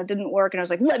haggle and it didn't work. And I was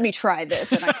like, let me try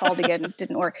this. And I called again and it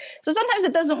didn't work. So sometimes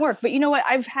it doesn't work. But you know what?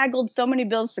 I've haggled so many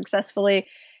bills successfully.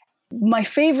 My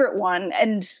favorite one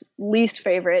and least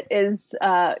favorite is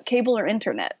cable or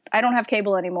internet. I don't have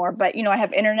cable anymore, but I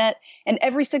have internet, and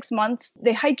every 6 months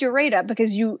they hike your rate up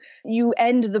because you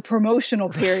end the promotional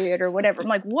period or whatever. I'm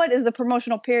like, what is the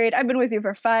promotional period? I've been with you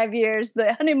for 5 years.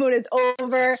 The honeymoon is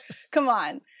over. Come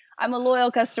on. I'm a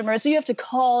loyal customer. So you have to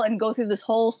call and go through this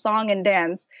whole song and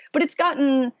dance. But it's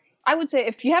gotten, I would say,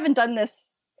 if you haven't done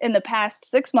this in the past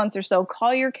 6 months or so,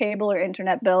 call your cable or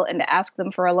internet bill and ask them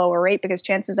for a lower rate because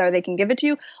chances are they can give it to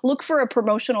you. Look for a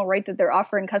promotional rate that they're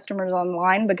offering customers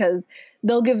online because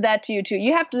they'll give that to you too.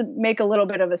 You have to make a little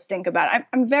bit of a stink about it.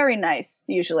 I'm very nice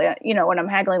usually, when I'm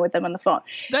haggling with them on the phone.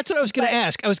 That's what I was going to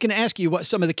ask. I was going to ask you what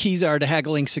some of the keys are to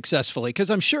haggling successfully because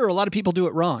I'm sure a lot of people do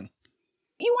it wrong.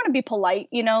 You want to be polite,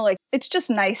 it's just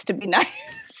nice to be nice.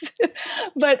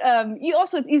 But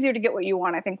it's easier to get what you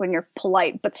want, I think, when you're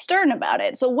polite, but stern about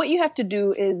it. So what you have to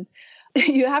do is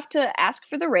you have to ask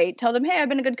for the rate, tell them, hey, I've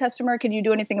been a good customer. Can you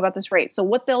do anything about this rate? So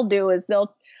what they'll do is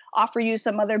they'll offer you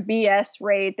some other BS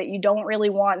rate that you don't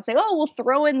really want and say, oh, we'll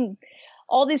throw in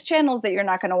all these channels that you're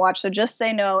not going to watch. So just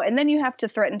say no. And then you have to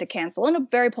threaten to cancel in a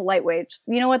very polite way. Just,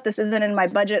 you know what? This isn't in my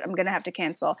budget. I'm going to have to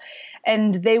cancel.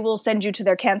 And they will send you to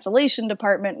their cancellation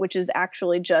department, which is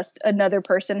actually just another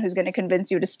person who's going to convince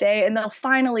you to stay. And they'll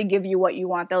finally give you what you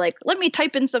want. They're like, let me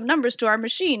type in some numbers to our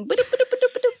machine.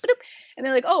 And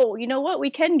they're like, oh, you know what? We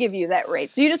can give you that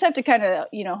rate. So you just have to kind of,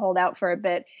 hold out for a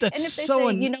bit. That's and if they so,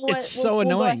 say, you know what? It's so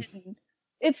annoying.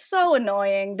 It's so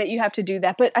annoying that you have to do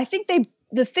that. But I think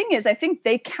the thing is, I think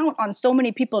they count on so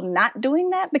many people not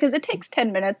doing that because it takes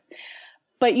 10 minutes.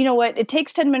 But you know what? It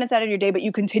takes 10 minutes out of your day, but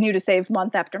you continue to save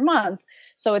month after month.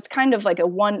 So it's kind of like a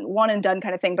one and done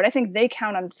kind of thing. But I think they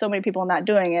count on so many people not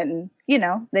doing it. And,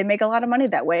 they make a lot of money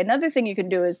that way. Another thing you can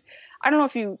do is, I don't know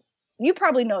if you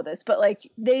probably know this, but like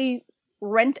they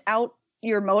rent out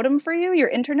your modem for you, your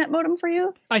internet modem for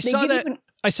you. I saw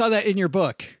that in your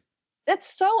book.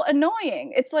 That's so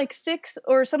annoying. It's like $6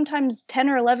 or sometimes $10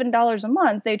 or $11 a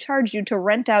month. They charge you to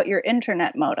rent out your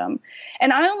internet modem.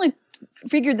 And I only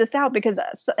figured this out because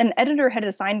an editor had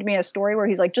assigned me a story where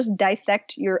he's like, just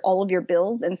dissect all of your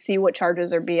bills and see what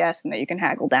charges are BS and that you can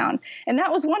haggle down. And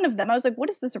that was one of them. I was like, what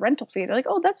is this rental fee? They're like,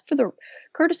 oh, that's for the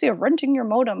courtesy of renting your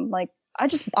modem. Like,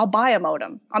 I'll buy a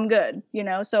modem. I'm good.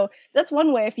 So that's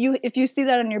one way. If you see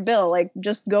that on your bill, like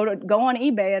just go on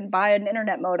eBay and buy an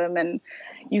internet modem and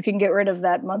you can get rid of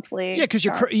that monthly. Yeah. Cause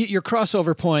your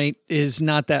crossover point is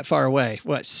not that far away.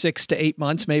 What, 6 to 8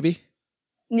 months, maybe?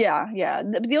 Yeah. Yeah.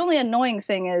 The only annoying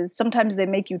thing is sometimes they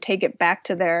make you take it back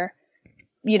to their,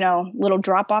 little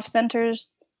drop off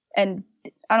centers. And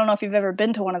I don't know if you've ever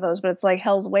been to one of those, but it's like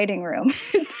hell's waiting room.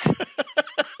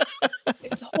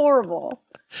 It's horrible.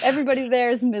 Everybody there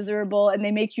is miserable and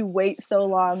they make you wait so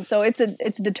long. So it's a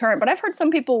deterrent. But I've heard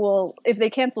some people will, if they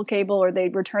cancel cable or they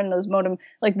return those modem,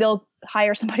 like they'll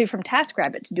hire somebody from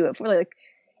TaskRabbit to do it for like,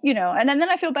 and then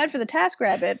I feel bad for the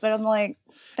TaskRabbit, but I'm like,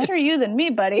 better you than me,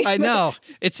 buddy. I know.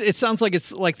 It sounds like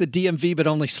it's like the DMV, but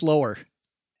only slower.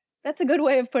 That's a good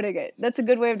way of putting it. That's a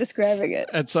good way of describing it.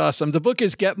 That's awesome. The book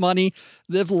is Get Money,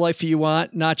 Live the Life You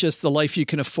Want, not just the life you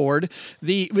can afford.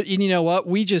 You know what?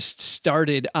 We just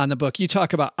started on the book. You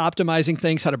talk about optimizing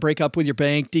things, how to break up with your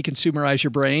bank, deconsumerize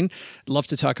your brain. I'd love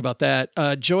to talk about that.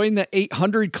 Join the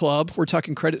 800 Club. We're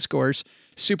talking credit scores.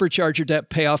 supercharge your debt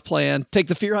payoff plan, take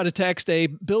the fear out of tax day,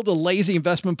 build a lazy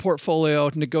investment portfolio,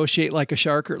 negotiate like a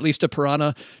shark or at least a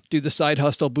piranha, do the side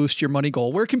hustle, boost your money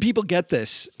goal. Where can people get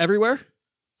this? Everywhere?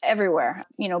 Everywhere.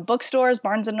 Bookstores,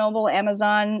 Barnes & Noble,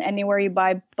 Amazon, anywhere you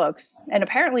buy books. And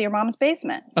apparently your mom's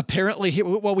basement. Apparently,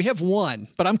 well, we have one,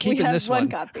 but I'm keeping this one.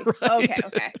 We have one copy. Right?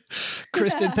 Okay.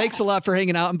 Kristin, thanks a lot for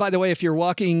hanging out. And by the way, if you're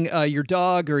walking your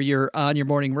dog or you're on your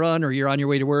morning run or you're on your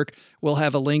way to work, we'll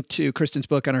have a link to Kristin's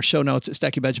book on our show notes at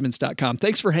stackingbenjamins.com.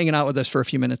 Thanks for hanging out with us for a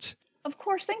few minutes. Of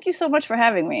course. Thank you so much for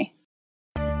having me.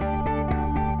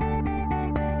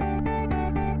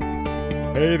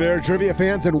 Hey there, trivia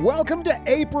fans, and welcome to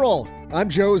April. I'm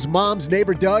Joe's mom's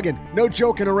neighbor, Doug, and no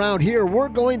joking around here. We're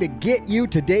going to get you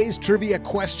today's trivia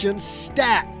question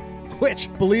stat,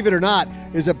 which, believe it or not,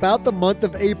 is about the month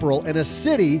of April and a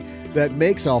city that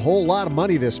makes a whole lot of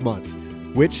money this month.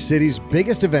 Which city's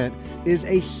biggest event is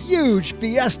a huge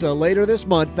fiesta later this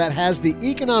month that has the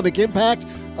economic impact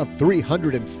of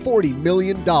 $340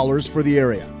 million for the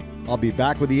area? I'll be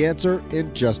back with the answer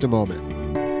in just a moment.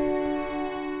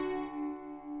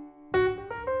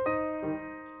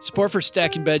 Support for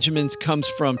Stacking Benjamins comes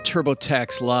from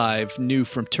TurboTax Live, new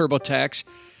from TurboTax.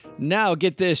 Now,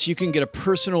 get this, you can get a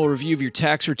personal review of your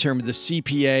tax return with a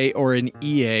CPA or an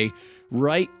EA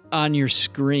right on your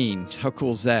screen. How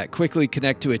cool is that? Quickly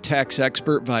connect to a tax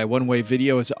expert via one-way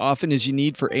video as often as you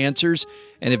need for answers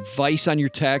and advice on your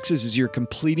taxes as you're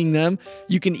completing them.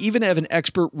 You can even have an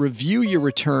expert review your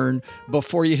return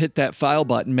before you hit that file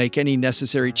button, make any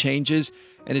necessary changes,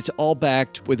 and it's all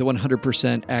backed with a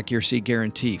 100% accuracy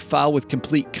guarantee. File with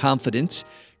complete confidence.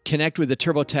 Connect with the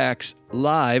TurboTax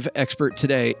Live expert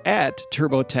today at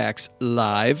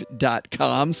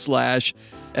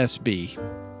turbotaxlive.com/SB.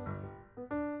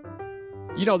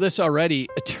 You know this already.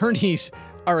 Attorneys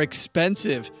are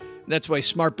expensive. That's why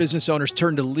smart business owners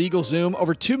turn to LegalZoom.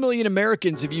 Over 2 million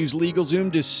Americans have used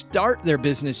LegalZoom to start their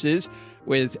businesses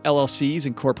with LLCs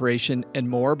and corporation and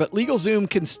more. But LegalZoom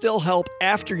can still help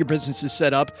after your business is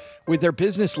set up with their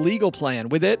business legal plan.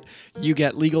 With it, you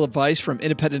get legal advice from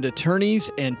independent attorneys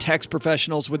and tax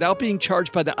professionals without being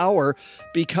charged by the hour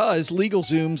because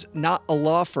LegalZoom's not a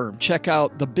law firm. Check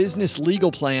out the business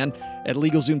legal plan at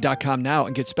LegalZoom.com now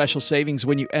and get special savings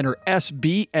when you enter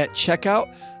SB at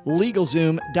checkout.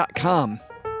 LegalZoom.com.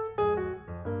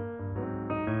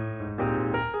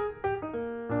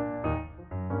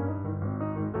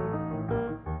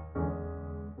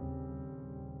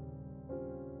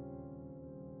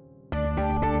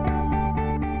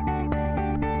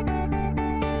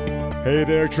 Hey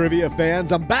there, trivia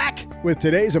fans. I'm back with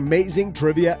today's amazing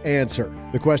trivia answer.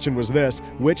 The question was this: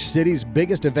 which city's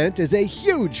biggest event is a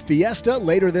huge fiesta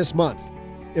later this month?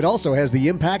 It also has the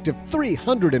impact of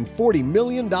 $340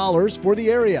 million for the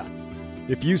area.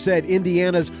 If you said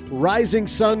Indiana's Rising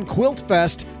Sun Quilt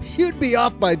Fest, you'd be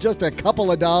off by just a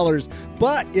couple of dollars.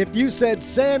 But if you said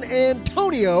San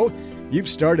Antonio, you've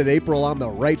started April on the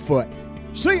right foot.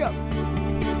 See ya!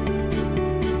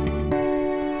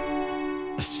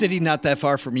 A city not that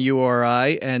far from you or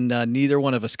I, and neither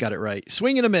one of us got it right.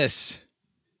 Swing and a miss.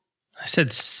 I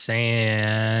said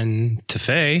Santa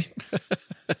Fe.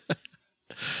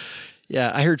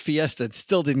 Yeah, I heard Fiesta and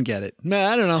still didn't get it. Man,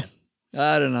 I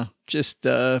don't know. Just,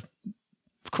 of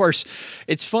course,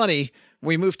 it's funny.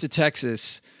 We moved to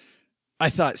Texas. I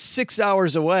thought 6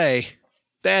 hours away,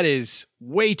 that is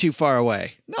way too far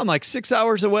away. No, I'm like 6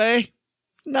 hours away.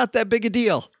 Not that big a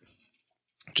deal.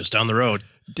 Just down the road.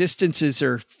 Distances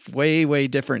are way, way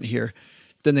different here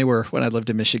than they were when I lived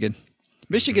in Michigan.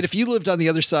 Michigan, if you lived on the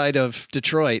other side of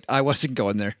Detroit, I wasn't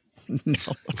going there.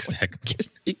 No. Exactly.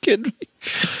 You kidding me?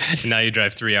 Now you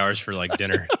drive 3 hours for like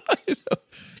dinner.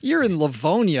 You're in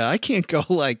Livonia. I can't go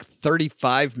like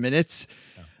 35 minutes.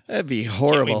 That'd be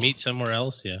horrible. Can't we meet somewhere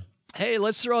else? Yeah. Hey,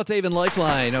 let's throw out the Haven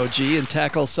Lifeline, OG, and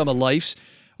tackle some of life's,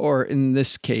 or in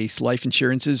this case, life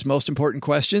insurance's most important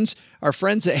questions. Our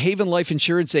friends at Haven Life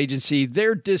Insurance Agency,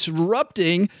 they're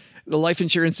disrupting the life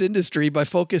insurance industry by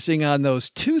focusing on those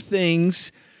two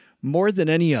things more than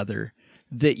any other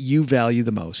that you value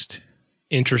the most.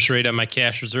 Interest rate on my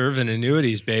cash reserve and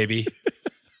annuities, baby.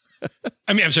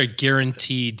 I'm sorry,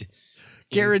 guaranteed.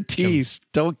 Guarantees.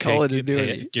 Don't call it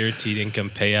annuity. Guaranteed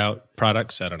income payout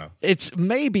products. I don't know. It's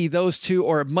maybe those two,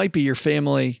 or it might be your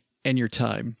family and your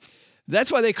time.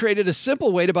 That's why they created a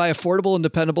simple way to buy affordable and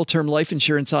dependable term life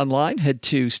insurance online. Head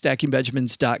to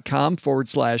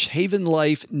stackingbenjamins.com/Haven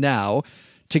Life now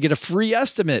to get a free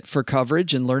estimate for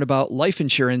coverage and learn about life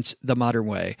insurance the modern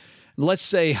way. Let's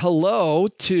say hello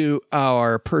to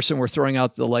our person we're throwing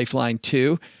out the lifeline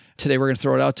to. Today we're going to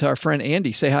throw it out to our friend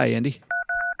Andy. Say hi, Andy.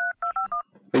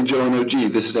 Hey, Joe and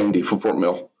OG. This is Andy from Fort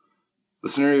Mill. The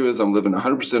scenario is I'm living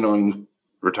 100% on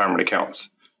retirement accounts.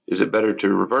 Is it better to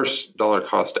reverse dollar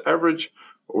cost average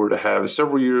or to have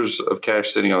several years of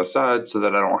cash sitting on the side so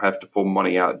that I don't have to pull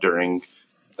money out during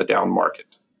a down market?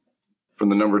 From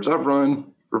the numbers I've run,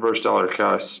 reverse dollar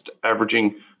cost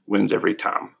averaging wins every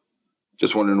time.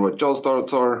 Just wondering what y'all's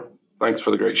thoughts are. Thanks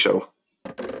for the great show.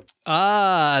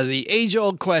 The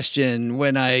age-old question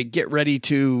when I get ready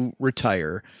to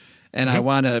retire and I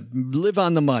want to live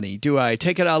on the money. Do I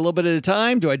take it out a little bit at a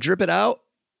time? Do I drip it out?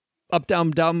 Up,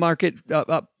 down, down market,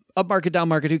 up market, down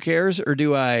market, who cares? Or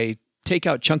do I take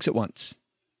out chunks at once?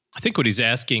 I think what he's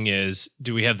asking is,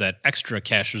 do we have that extra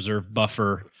cash reserve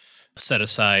buffer set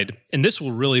aside? And this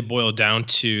will really boil down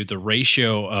to the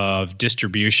ratio of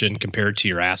distribution compared to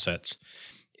your assets.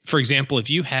 For example, if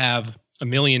you have $1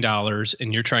 million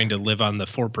and you're trying to live on the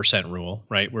 4% rule,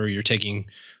 right, where you're taking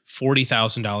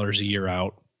 $40,000 a year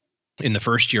out in the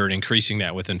first year and increasing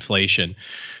that with inflation,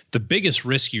 the biggest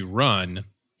risk you run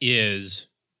is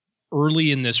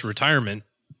early in this retirement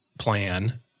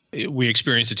plan. We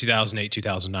experienced in 2008,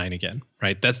 2009 again,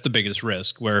 right? That's the biggest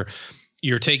risk, where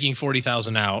you're taking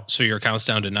 40,000 out, so your account's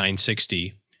down to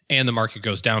 960, and the market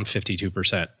goes down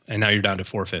 52%, and now you're down to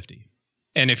 450.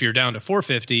 And if you're down to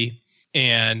 450,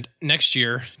 and next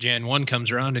year Jan 1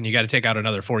 comes around and you got to take out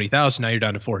another 40,000, now you're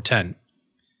down to 410.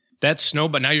 That's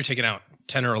but now you're taking out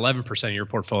 10 or 11% of your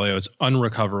portfolio. It's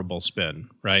unrecoverable spin,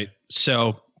 right?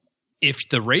 So if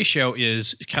the ratio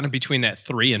is kind of between that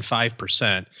 3 and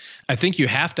 5%, I think you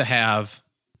have to have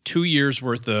 2 years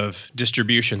worth of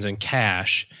distributions in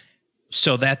cash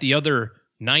so that the other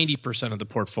 90% of the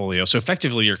portfolio, so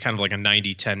effectively you're kind of like a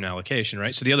 90-10 allocation,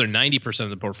 right? So the other 90% of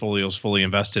the portfolio is fully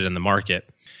invested in the market.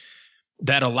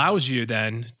 That allows you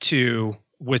then to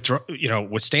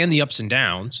withstand the ups and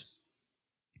downs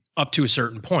up to a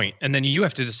certain point. And then you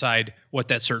have to decide what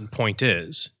that certain point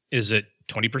is. Is it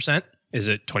 20%? Is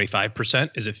it 25%?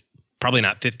 Is it probably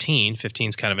not 15? 15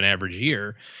 is kind of an average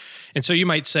year. And so you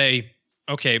might say,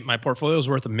 okay, my portfolio is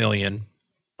worth $1 million.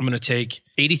 I'm going to take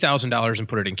 $80,000 and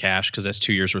put it in cash because that's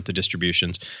 2 years worth of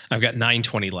distributions. I've got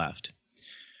 $920 left.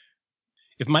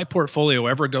 If my portfolio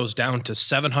ever goes down to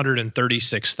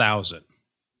 $736,000,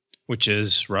 which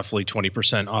is roughly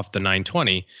 20% off the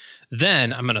 $920,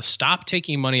 then I'm going to stop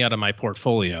taking money out of my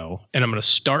portfolio and I'm going to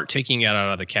start taking it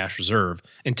out of the cash reserve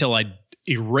until I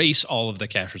erase all of the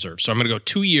cash reserve. So I'm going to go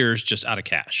 2 years just out of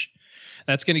cash.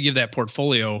 That's going to give that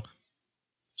portfolio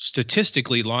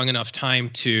statistically long enough time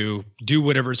to do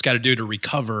whatever it's got to do to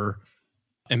recover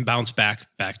and bounce back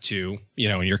to,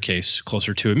 in your case,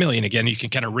 closer to $1 million. Again, you can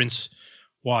kind of rinse,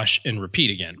 wash, and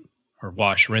repeat again, or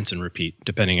wash, rinse, and repeat,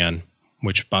 depending on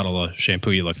which bottle of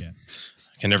shampoo you look at.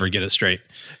 I can never get it straight.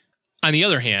 On the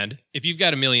other hand, if you've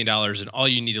got $1 million and all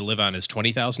you need to live on is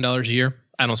 $20,000 a year,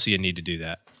 I don't see a need to do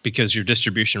that because your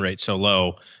distribution rate's so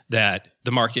low that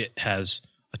the market has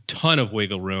a ton of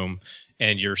wiggle room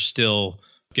and you're still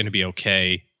going to be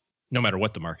okay no matter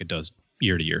what the market does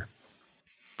year to year.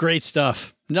 Great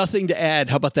stuff. Nothing to add.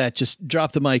 How about that? Just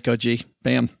drop the mic, OG.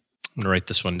 Bam. I'm going to write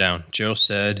this one down. Joe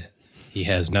said he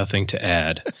has nothing to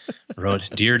add. Wrote,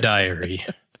 Dear Diary,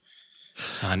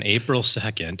 on April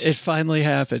 2nd. It finally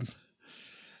happened.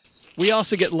 We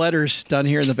also get letters down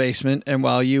here in the basement. And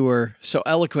while you were so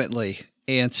eloquently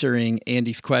answering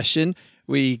Andy's question,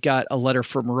 we got a letter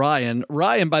from Ryan.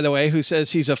 Ryan, by the way, who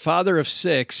says he's a father of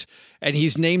 6 and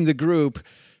he's named the group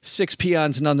Six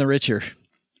Peons None the Richer,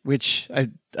 which I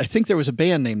think there was a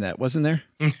band named that, wasn't there?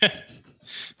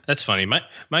 That's funny.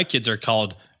 My kids are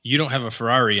called You Don't Have a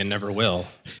Ferrari and Never Will.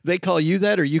 They call you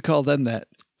that or you call them that?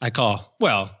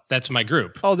 That's my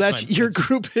group. Oh, your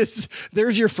group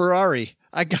there's your Ferrari.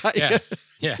 I got you.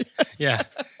 Yeah.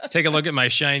 Take a look at my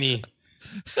shiny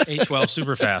 812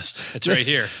 Superfast. It's right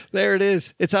here. There it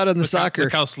is. It's out on the soccer.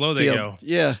 Look how slow they go.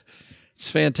 Yeah. It's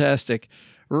fantastic.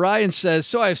 Ryan says,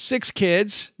 so I have 6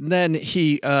 kids. And then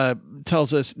he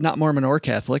tells us not Mormon or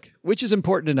Catholic, which is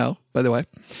important to know, by the way.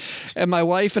 And my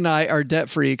wife and I are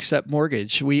debt-free except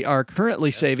mortgage. We are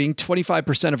currently saving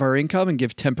 25% of our income and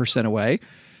give 10% away.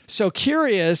 So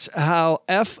curious how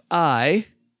FI,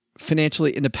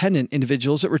 financially independent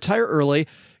individuals that retire early,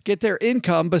 get their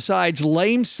income besides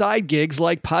lame side gigs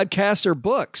like podcasts or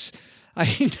books. I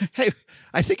mean, hey,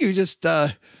 I think you just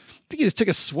took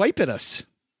a swipe at us.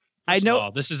 I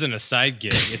know this isn't a side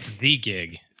gig; it's the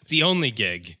gig, the only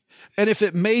gig. And if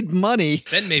it made money,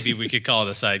 then maybe we could call it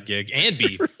a side gig and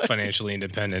be financially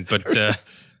independent. But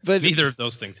neither of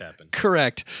those things happen.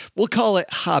 Correct. We'll call it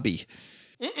hobby.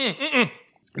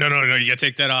 No. You got to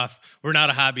take that off. We're not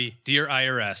a hobby. Dear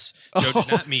IRS, Joe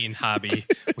did not mean hobby.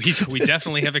 We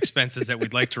definitely have expenses that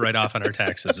we'd like to write off on our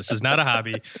taxes. This is not a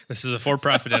hobby. This is a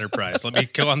for-profit enterprise. Let me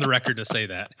go on the record to say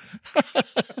that.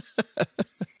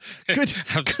 Good.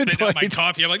 I'm good spitting point. out my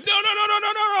coffee. I'm like, no,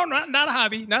 not a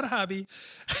hobby, not a hobby.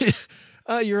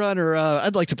 Your Honor,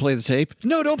 I'd like to play the tape.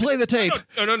 No, don't play the tape.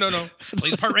 No.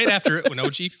 Play the part right after it when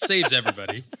OG saves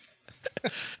everybody.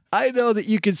 I know that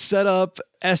you can set up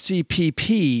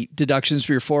SCPP deductions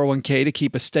for your 401k to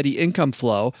keep a steady income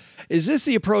flow. Is this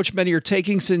the approach many are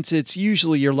taking since it's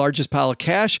usually your largest pile of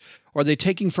cash? Or are they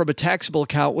taking from a taxable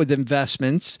account with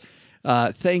investments?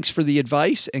 Thanks for the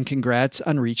advice and congrats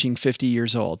on reaching 50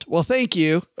 years old. Well, thank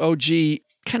you. OG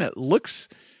kind of looks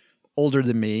older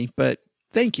than me, but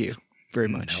thank you very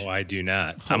much. No, I do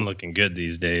not. I'm looking good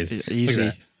these days.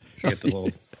 Easy. Get the little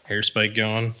hair spike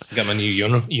going. Got my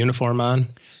new uniform on.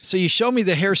 So you show me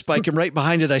the hair spike, and right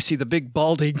behind it, I see the big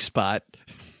balding spot.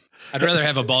 I'd rather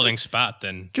have a balding spot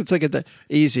than. Let's look at that.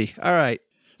 Easy. All right.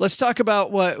 Let's talk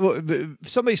about what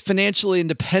somebody's financially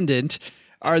independent.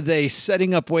 Are they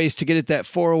setting up ways to get at that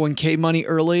 401k money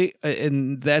early,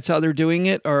 and that's how they're doing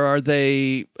it? Or are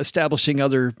they establishing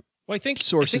other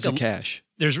sources of cash?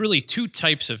 There's really two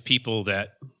types of people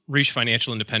that reach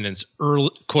financial independence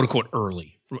early, quote unquote,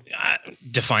 early.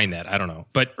 Define that. I don't know.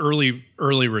 But early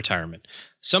retirement.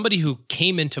 Somebody who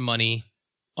came into money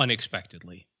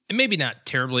unexpectedly, and maybe not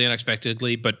terribly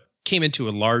unexpectedly, but came into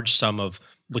a large sum of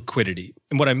liquidity.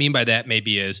 And what I mean by that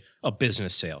maybe is a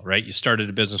business sale, right? You started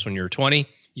a business when you were 20,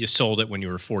 you sold it when you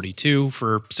were 42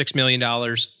 for $6 million,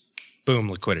 boom,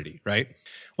 liquidity, right?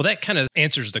 Well, that kind of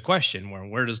answers the question,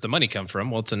 where does the money come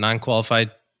from? Well, it's a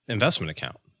non-qualified investment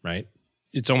account, right?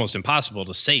 It's almost impossible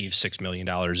to save $6 million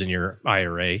in your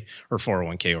IRA or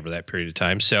 401k over that period of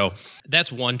time. So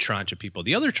that's one tranche of people.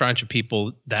 The other tranche of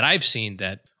people that I've seen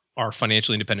that are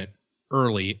financially independent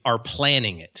early are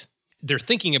planning it. They're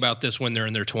thinking about this when they're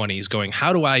in their 20s, going,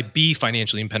 how do I be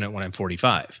financially independent when I'm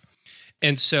 45?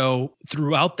 And so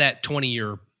throughout that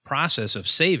 20-year process of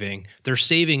saving, they're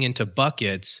saving into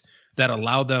buckets that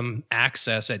allow them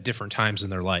access at different times in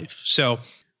their life. So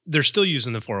they're still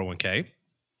using the 401k,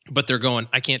 but they're going,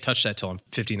 I can't touch that till I'm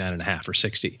 59 and a half or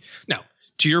 60. Now,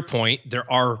 to your point,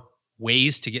 there are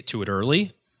ways to get to it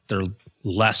early. They're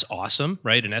less awesome,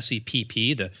 right? An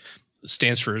SEPP,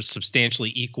 stands for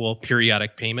substantially equal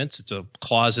periodic payments. It's a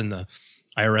clause in the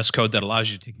IRS code that allows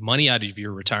you to take money out of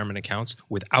your retirement accounts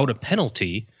without a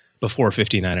penalty before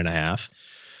 59 and a half,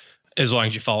 as long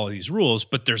as you follow these rules.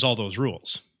 But there's all those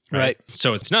rules, right?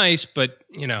 So it's nice, but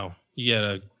you got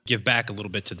to give back a little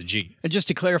bit to the G. And just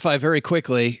to clarify very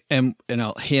quickly, and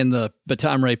I'll hand the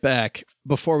baton right back,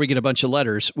 before we get a bunch of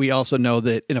letters, we also know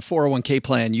that in a 401k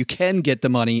plan, you can get the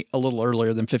money a little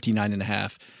earlier than 59 and a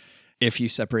half if you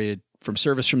separated from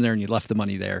service from there and you left the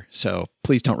money there. So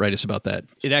please don't write us about that.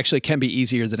 It actually can be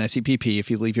easier than SEPP if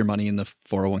you leave your money in the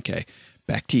 401k.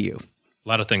 Back to you. A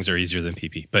lot of things are easier than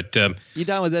PP, but you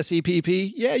down with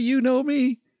SEPP? Yeah, you know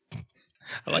me.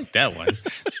 I like that one.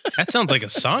 That sounds like a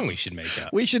song we should make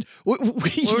up. We should.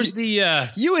 Where's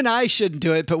the? You and I shouldn't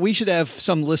do it, but we should have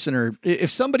some listener. If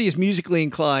somebody is musically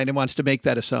inclined and wants to make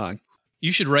that a song,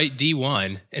 you should write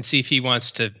D1 and see if he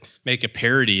wants to make a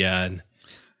parody on.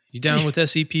 You down with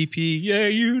SEPP? Yeah,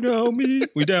 you know me.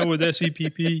 We down with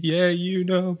SEPP? Yeah, you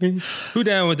know me. Who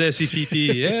down with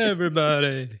SEPP?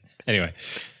 Everybody. Anyway,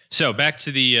 so back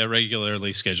to the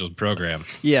regularly scheduled program.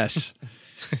 Yes.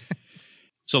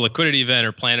 So liquidity event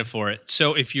or planning for it.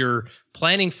 So if you're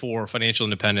planning for financial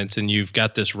independence and you've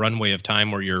got this runway of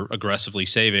time where you're aggressively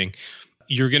saving,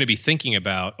 you're going to be thinking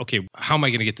about, okay, how am I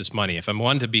going to get this money? If I'm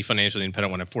wanting to be financially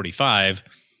independent when I'm 45,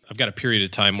 I've got a period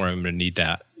of time where I'm going to need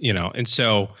that, and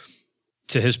so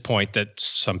to his point that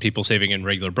some people saving in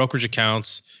regular brokerage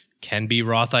accounts can be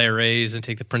Roth IRAs and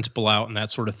take the principal out and that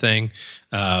sort of thing.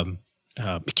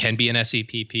 It can be an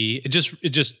SEPP. It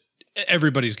just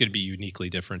everybody's going to be uniquely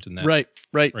different in that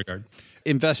right regard.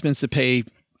 Investments that pay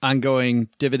ongoing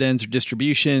dividends or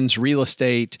distributions, real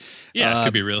estate. Yeah, it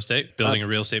could be real estate, building a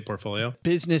real estate portfolio.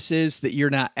 Businesses that you're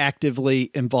not actively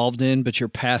involved in, but you're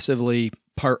passively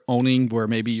part owning, where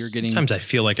maybe you're getting. Sometimes I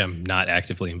feel like I'm not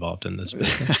actively involved in this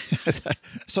business.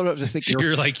 Sometimes I think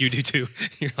you're like you do too.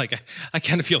 You're like I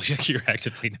kind of feel like you're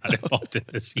actively not involved in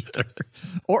this either.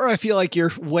 Or I feel like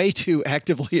you're way too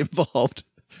actively involved.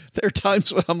 There are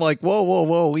times when I'm like,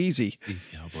 whoa, easy.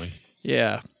 Oh boy.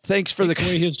 Yeah. Thanks for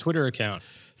his Twitter account.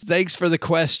 Thanks for the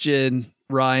question,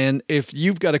 Ryan. If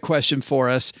you've got a question for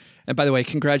us, and by the way,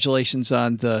 congratulations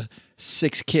on the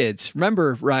 6 kids.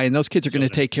 Remember, Ryan, those kids are going to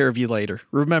take care of you later.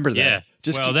 Remember that.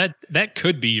 Yeah. That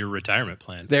could be your retirement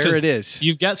plan. There it is.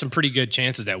 You've got some pretty good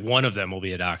chances that one of them will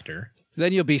be a doctor.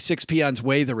 Then you'll be 6 peons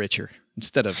way the richer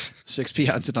instead of 6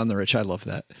 peons and on the rich. I love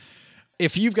that.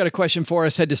 If you've got a question for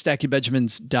us, head to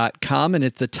stackingbenjamins.com. And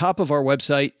at the top of our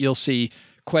website, you'll see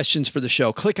questions for the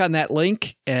show. Click on that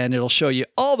link and it'll show you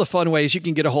all the fun ways you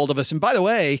can get a hold of us. And by the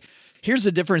way, here's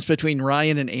the difference between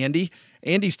Ryan and Andy.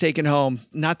 Andy's taking home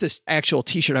not this actual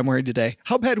t-shirt I'm wearing today.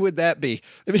 How bad would that be?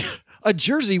 I mean, a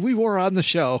jersey we wore on the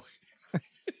show.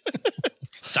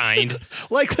 Signed.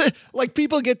 Like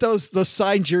people get those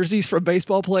signed jerseys from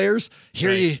baseball players.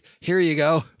 Here you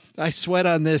go. I sweat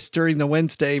on this during the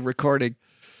Wednesday recording.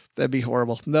 That'd be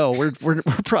horrible. No, we're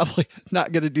probably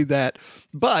not going to do that.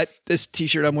 But this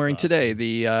t-shirt I'm wearing today,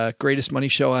 the greatest money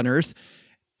show on earth,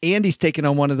 Andy's taking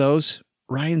on one of those.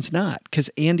 Ryan's not, because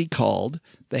Andy called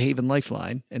the Haven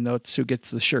Lifeline, and that's who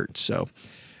gets the shirt. So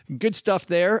good stuff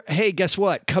there. Hey, guess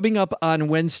what? Coming up on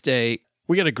Wednesday,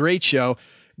 we got a great show.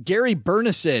 Gary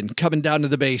Burnison coming down to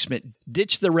the basement.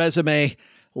 Ditch the resume,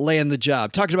 land the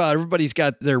job. Talking about everybody's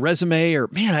got their resume, or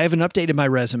man, I haven't updated my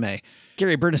resume.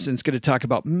 Gary Burnison's going to talk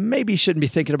about maybe you shouldn't be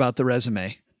thinking about the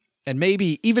resume. And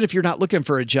maybe even if you're not looking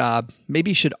for a job,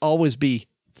 maybe you should always be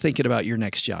thinking about your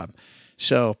next job.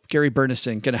 So Gary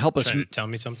Burnison going to help us. Trying to tell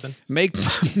me something? Make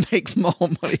more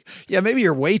money. Yeah, maybe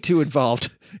you're way too involved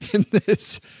in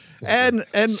this. And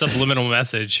subliminal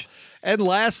message. And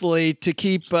lastly, to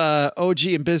keep OG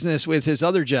in business with his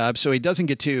other job so he doesn't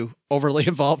get too overly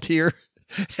involved here,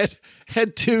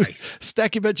 head to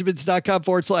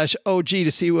stackingbenjamins.com/OG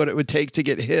to see what it would take to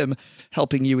get him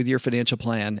helping you with your financial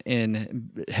plan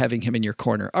and having him in your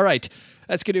corner. All right,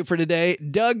 that's going to do it for today.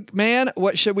 Doug, man,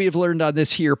 what should we have learned on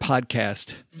this here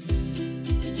podcast?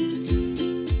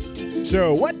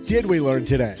 So what did we learn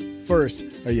today? First,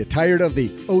 are you tired of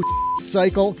the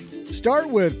cycle? Start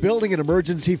with building an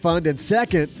emergency fund, and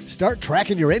second, start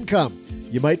tracking your income.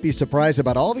 You might be surprised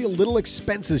about all the little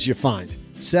expenses you find.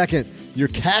 Second, your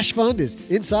cash fund is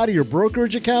inside of your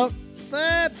brokerage account?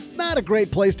 That's not a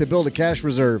great place to build a cash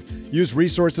reserve. Use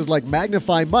resources like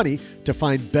Magnify Money to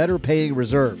find better paying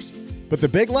reserves. But the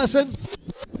big lesson?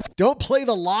 Don't play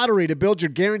the lottery to build your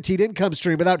guaranteed income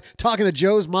stream without talking to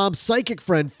Joe's mom's psychic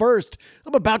friend first.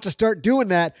 I'm about to start doing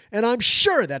that, and I'm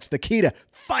sure that's the key to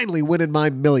finally winning my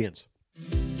millions.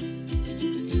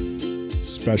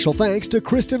 Special thanks to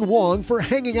Kristin Wong for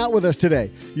hanging out with us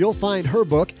today. You'll find her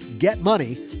book, Get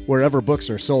Money, wherever books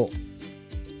are sold.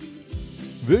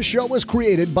 This show was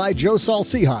created by Joe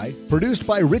Saul-Sehy, produced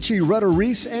by Richie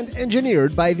Rutter-Reese, and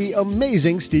engineered by the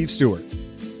amazing Steve Stewart.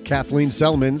 Kathleen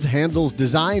Selmans handles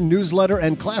design, newsletter,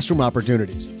 and classroom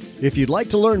opportunities. If you'd like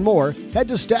to learn more, head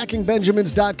to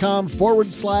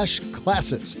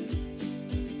stackingbenjamins.com/classes.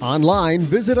 Online,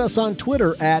 visit us on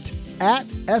Twitter at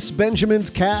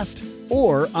 @SBenjaminsCast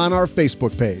or on our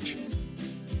Facebook page.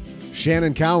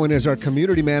 Shannon Cowan is our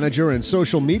community manager and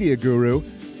social media guru.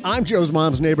 I'm Joe's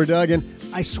mom's neighbor, Doug, and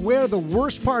I swear the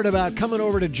worst part about coming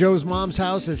over to Joe's mom's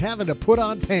house is having to put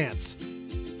on pants.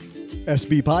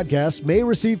 SB Podcasts may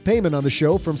receive payment on the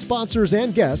show from sponsors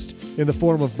and guests in the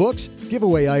form of books,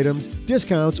 giveaway items,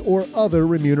 discounts, or other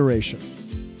remuneration.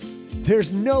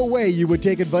 There's no way you would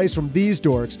take advice from these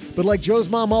dorks, but like Joe's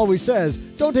mom always says,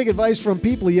 don't take advice from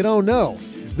people you don't know.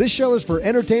 This show is for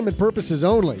entertainment purposes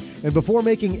only, and before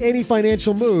making any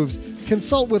financial moves,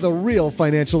 consult with a real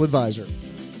financial advisor.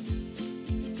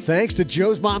 Thanks to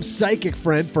Joe's mom's psychic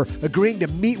friend for agreeing to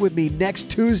meet with me next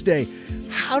Tuesday.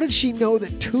 How did she know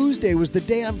that Tuesday was the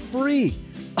day I'm free?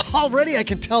 Already I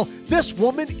can tell this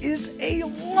woman is a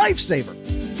lifesaver.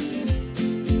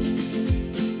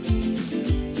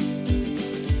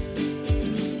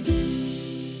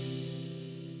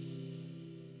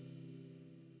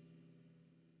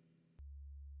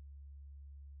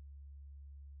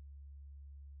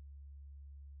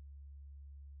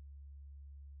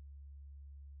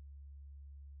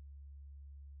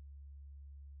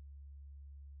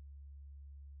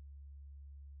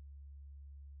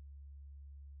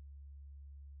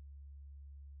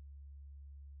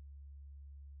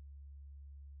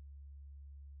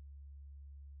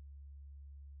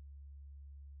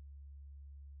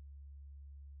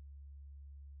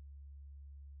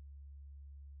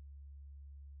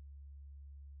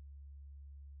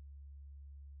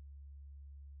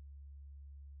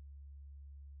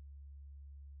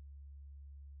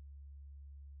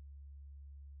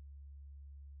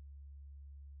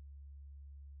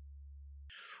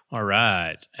 All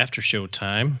right. After show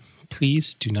time.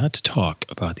 Please do not talk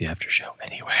about the after show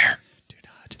anywhere. Do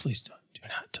not. Please do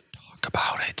not talk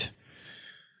about it.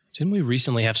 Didn't we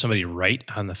recently have somebody write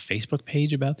on the Facebook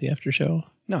page about the after show?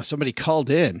 No, somebody called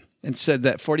in and said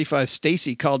that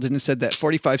Stacy called in and said that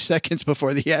 45 seconds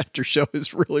before the after show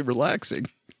is really relaxing.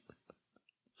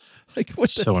 Like, what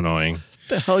so annoying. What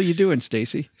the hell are you doing,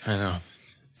 Stacy? I know.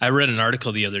 I read an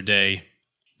article the other day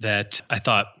that I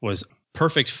thought was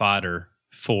perfect fodder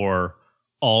for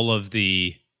all of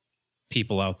the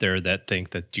people out there that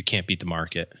think that you can't beat the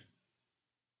market,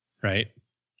 right?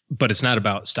 But it's not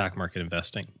about stock market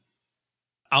investing.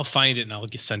 I'll find it and I'll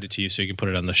send it to you so you can put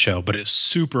it on the show, but it's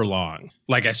super long.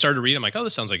 Like I started reading, I'm like, oh,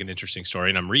 this sounds like an interesting story.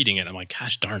 And I'm reading it. I'm like,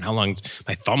 gosh darn, how long?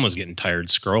 My thumb was getting tired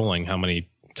scrolling. How many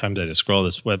times I had to scroll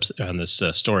this website on this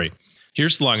story?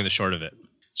 Here's the long and the short of it.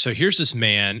 So here's this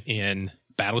man in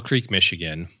Battle Creek,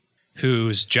 Michigan,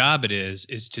 whose job it is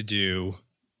to do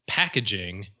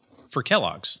packaging for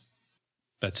Kellogg's.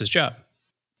 That's his job.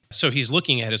 So he's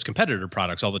looking at his competitor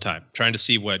products all the time, trying to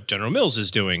see what General Mills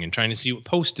is doing and trying to see what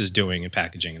Post is doing in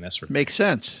packaging and that sort of thing. Makes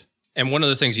sense. And one of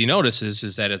the things he notices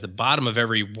is that at the bottom of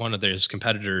every one of his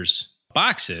competitors'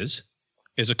 boxes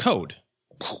is a code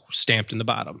stamped in the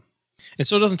bottom. And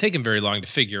so it doesn't take him very long to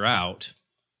figure out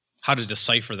how to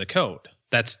decipher the code.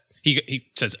 He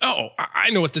says, oh, I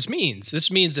know what this means. This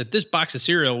means that this box of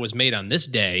cereal was made on this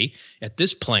day at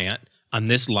this plant on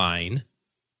this line.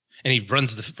 And he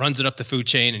runs it up the food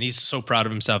chain, and he's so proud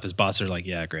of himself. His bosses are like,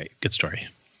 yeah, great, good story. And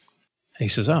he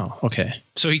says, oh, okay.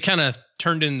 So he kind of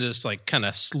turned into this like kind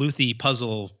of sleuthy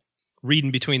puzzle, reading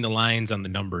between the lines on the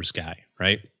numbers guy,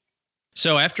 right?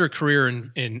 So after a career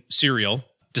in cereal,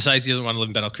 decides he doesn't want to live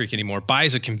in Battle Creek anymore,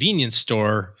 buys a convenience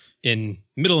store in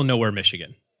middle of nowhere,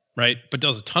 Michigan, right? But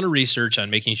does a ton of research on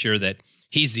making sure that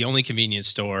he's the only convenience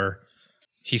store.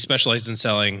 He specializes in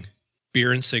selling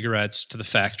beer and cigarettes to the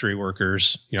factory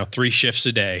workers, 3 shifts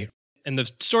a day. And the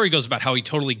story goes about how he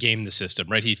totally gamed the system,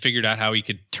 right? He figured out how he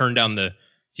could turn down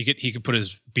he could put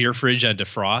his beer fridge on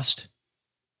defrost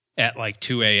at like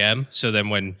 2 a.m. So then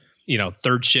when,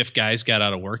 third shift guys got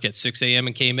out of work at 6 a.m.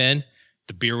 and came in,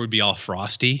 the beer would be all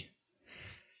frosty.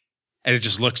 And it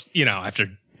just looks, after,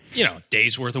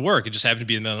 days worth of work, it just happened to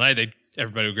be in the middle of the night,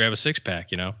 everybody would grab a 6-pack,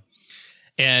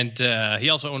 And he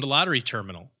also owned a lottery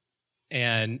terminal.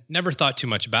 And never thought too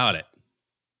much about it.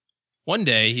 One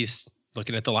day, he's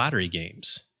looking at the lottery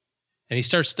games. And he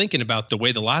starts thinking about the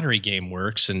way the lottery game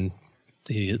works. And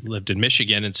he lived in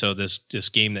Michigan. And so this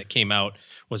game that came out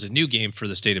was a new game for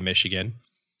the state of Michigan. And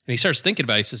he starts thinking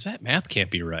about it. He says, that math can't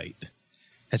be right.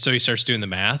 And so he starts doing the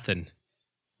math. And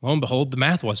lo and behold, the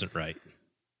math wasn't right.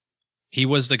 He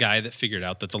was the guy that figured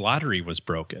out that the lottery was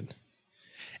broken.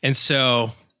 And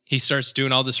so he starts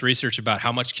doing all this research about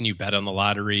how much can you bet on the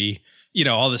lottery,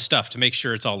 all this stuff to make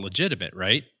sure it's all legitimate,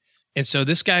 right? And so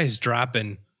this guy is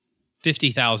dropping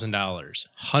 $50,000,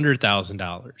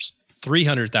 $100,000,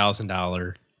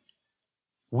 $300,000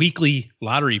 weekly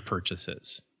lottery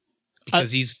purchases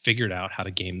because he's figured out how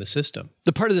to game the system.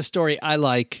 The part of the story I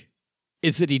like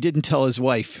is that he didn't tell his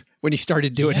wife when he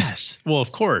started doing it. Yes. Well,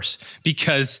 of course,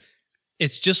 because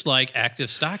it's just like active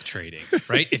stock trading,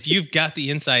 right? If you've got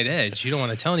the inside edge, you don't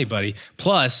want to tell anybody.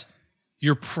 Plus,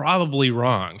 you're probably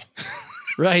wrong.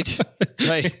 Right.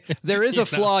 There is a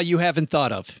flaw you haven't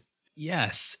thought of.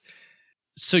 Yes.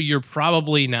 So you're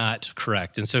probably not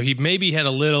correct. And so he maybe had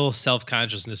a little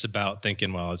self-consciousness about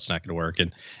thinking, well, it's not going to work.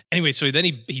 And anyway, so then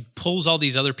he pulls all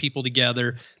these other people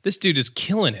together. This dude is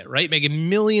killing it, right? Making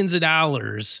millions of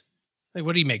dollars. Like,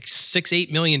 what do you make?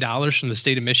 $6-8 million from the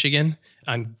state of Michigan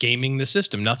on gaming the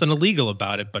system. Nothing illegal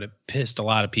about it, but it pissed a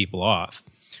lot of people off.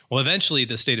 Well, eventually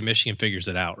the state of Michigan figures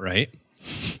it out, right?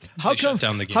 How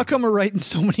come we're writing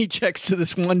so many checks to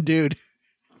this one dude?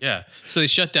 Yeah. So they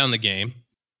shut down the game.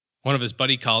 One of his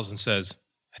buddy calls and says,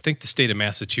 I think the state of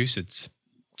Massachusetts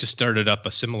just started up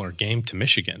a similar game to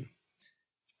Michigan.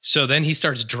 So then he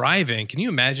starts driving. Can you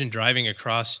imagine driving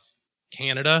across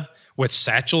Canada with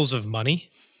satchels of money?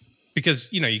 Because,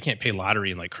 you can't pay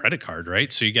lottery and like credit card,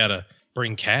 right? So you got to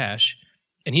bring cash.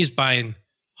 And he's buying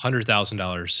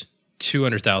 $100,000,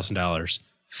 $200,000,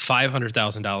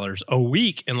 $500,000 a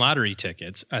week in lottery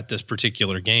tickets at this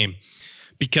particular game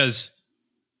because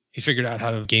he figured out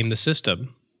how to game the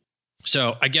system.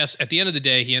 So I guess at the end of the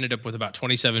day, he ended up with about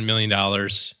 $27 million,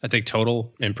 I think,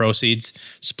 total in proceeds.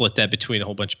 Split that between a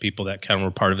whole bunch of people that kind of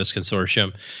were part of his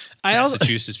consortium.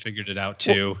 Massachusetts figured it out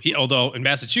too. Although in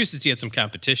Massachusetts, he had some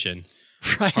competition.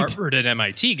 Right. Harvard and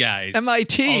MIT guys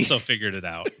also figured it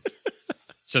out.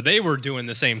 So they were doing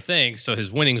the same thing. So his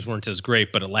winnings weren't as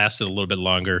great, but it lasted a little bit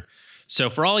longer.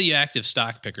 So for all you active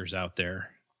stock pickers out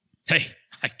there, hey,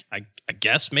 I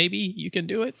guess maybe you can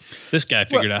do it. This guy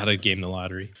figured out how to game the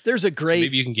lottery. There's a great. So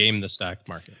maybe you can game the stock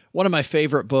market. One of my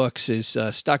favorite books is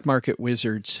Stock Market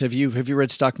Wizards. Have you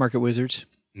read Stock Market Wizards?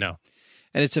 No.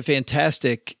 And it's a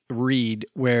fantastic read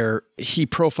where he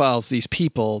profiles these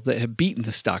people that have beaten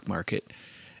the stock market.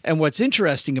 And what's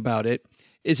interesting about it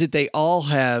is that they all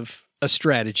have a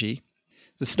strategy.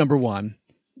 That's number one.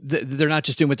 They're not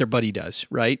just doing what their buddy does,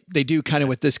 right? They do kind of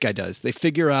what this guy does. They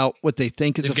figure out what they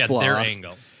think is a flaw. They've got their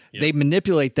angle. Yep. They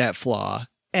manipulate that flaw.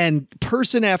 And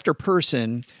person after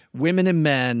person, women and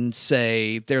men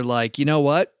say, they're like, you know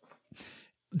what?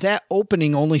 That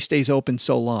opening only stays open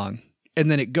so long.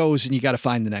 And then it goes and you got to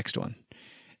find the next one.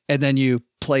 And then you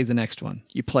play the next one.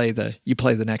 You play the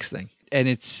next thing. And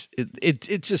it's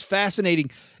just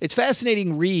fascinating. It's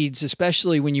fascinating reads,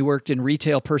 especially when you worked in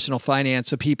retail personal finance.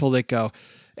 So people that go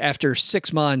after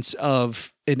 6 months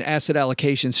of an asset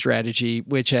allocation strategy,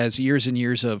 which has years and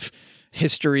years of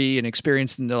history and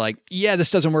experience, and they're like, yeah,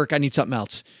 this doesn't work. I need something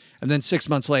else. And then 6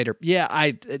 months later,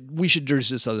 yeah, we should do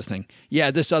this other thing.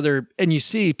 Yeah, this other, and you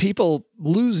see people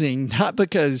losing not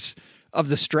because of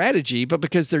the strategy, but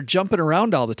because they're jumping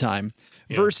around all the time.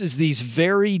 Yeah. Versus these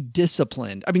very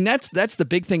disciplined. I mean, that's the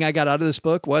big thing I got out of this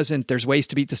book wasn't there's ways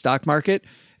to beat the stock market.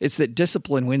 It's that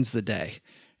discipline wins the day.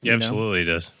 Yeah, absolutely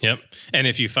does. Yep. And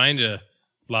if you find a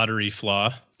lottery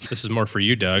flaw, this is more for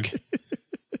you, Doug.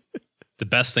 The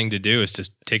best thing to do is to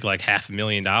take like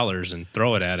 $500,000 and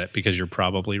throw it at it because you're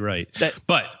probably right. But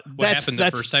what happened the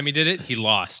first time he did it? He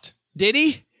lost. Did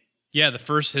he? Yeah,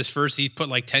 he put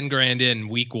like 10 grand in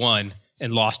week 1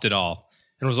 and lost it all.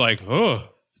 And was like, oh.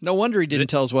 No wonder he didn't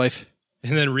tell his wife.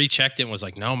 And then rechecked it and was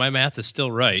like, no, my math is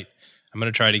still right. I'm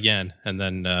going to try it again. And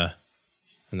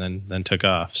then took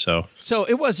off. So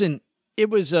it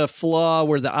was a flaw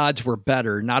where the odds were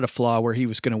better, not a flaw where he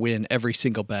was going to win every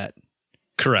single bet.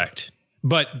 Correct.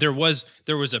 But there was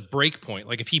a break point.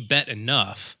 Like if he bet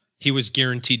enough, he was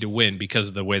guaranteed to win because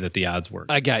of the way that the odds work.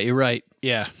 I got you right.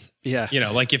 Yeah. Yeah.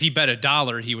 Like if he bet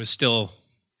 $1, he was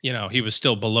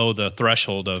still below the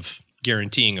threshold of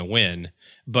guaranteeing a win.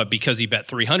 But because he bet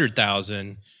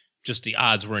 300,000, just the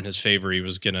odds were in his favor. He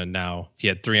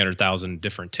had 300,000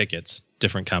 different tickets,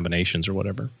 different combinations or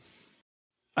whatever.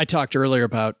 I talked earlier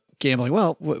about gambling.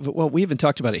 Well, we even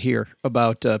talked about it here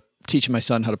about teaching my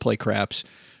son how to play craps,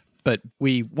 but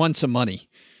we won some money.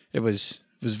 It was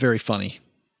very funny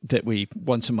that we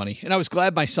won some money. And I was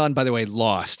glad my son, by the way,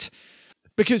 lost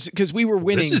because we were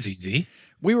winning. This is easy.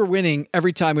 We were winning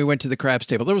every time we went to the craps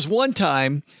table. There was one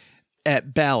time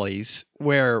at Bally's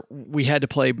where we had to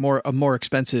play a more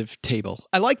expensive table.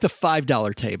 I like the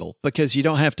 $5 table because you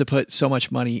don't have to put so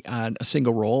much money on a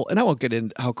single roll. And I won't get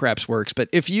into how craps works, but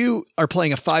if you are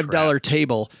playing a $5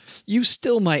 table, you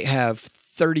still might have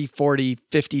 $30, $40,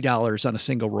 $50 on a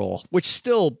single roll, which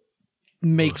still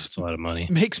that's a lot of money.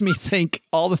 Makes me think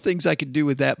all the things I could do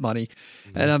with that money.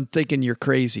 Mm-hmm. And I'm thinking you're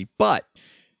crazy. But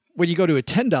when you go to a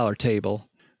 $10 table,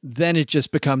 then it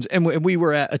just becomes, and we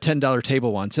were at a $10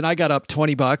 table once and I got up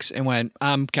 $20 and went,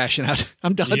 I'm cashing out.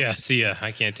 I'm done. Yeah. See ya.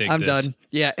 I can't take this. I'm done.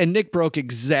 Yeah. And Nick broke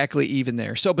exactly even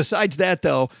there. So besides that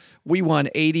though, we won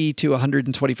 $80 to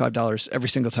 $125 every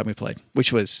single time we played,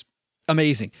 which was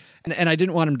amazing. And I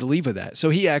didn't want him to leave with that.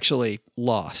 So he actually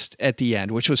lost at the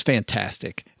end, which was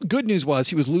fantastic. Good news was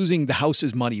he was losing the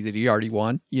house's money that he already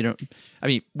won. I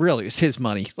mean, really, it's his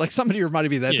money. Like somebody reminded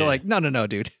me of that. Yeah. They're like, no,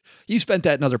 dude, you spent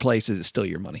that in other places. It's still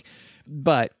your money.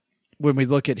 But when we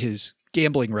look at his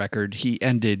gambling record, he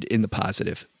ended in the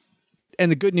positive. And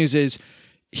the good news is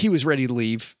he was ready to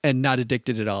leave and not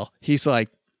addicted at all. He's like,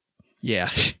 yeah,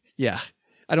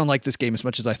 I don't like this game as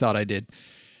much as I thought I did.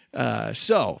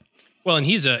 Well, and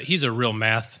he's a real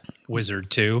math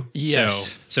wizard too.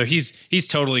 Yes. So he's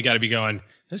totally got to be going,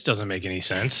 this doesn't make any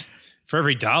sense. For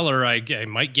every $1, I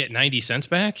might get 90 cents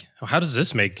back. How does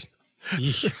this make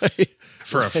right.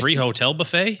 For a free hotel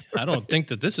buffet? I don't think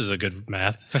that this is a good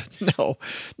math. No.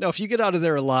 If you get out of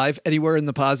there alive anywhere in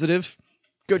the positive,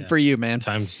 good for you, man.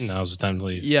 Now's the time to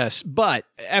leave. Yes. But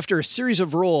after a series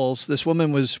of rolls, this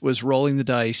woman was rolling the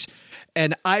dice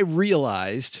and I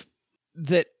realized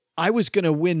that I was going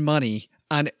to win money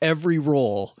on every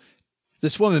roll.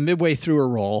 This woman midway through her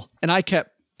roll, and I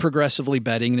kept progressively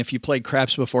betting. And if you played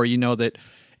craps before, you know that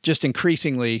just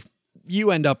increasingly you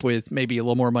end up with maybe a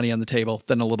little more money on the table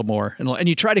than a little more. And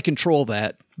you try to control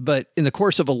that. But in the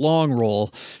course of a long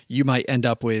roll, you might end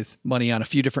up with money on a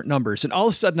few different numbers. And all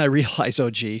of a sudden I realize,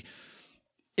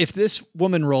 if this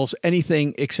woman rolls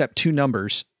anything except 2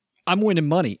 numbers, I'm winning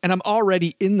money and I'm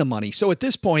already in the money. So at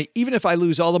this point, even if I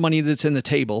lose all the money that's in the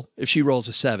table, if she rolls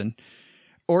a 7,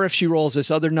 or if she rolls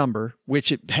this other number,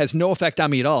 which it has no effect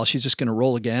on me at all, she's just going to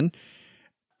roll again.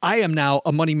 I am now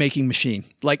a money-making machine.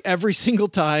 Like every single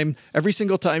time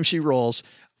she rolls,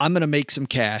 I'm going to make some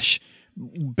cash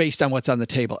based on what's on the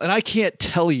table. And I can't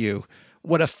tell you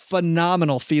what a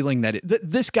phenomenal feeling that is.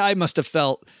 This guy must have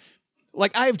felt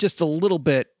like I have just a little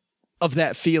bit of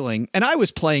that feeling. And I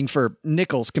was playing for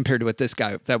nickels compared to what this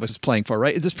guy that was playing for,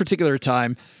 right? At this particular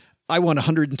time, I won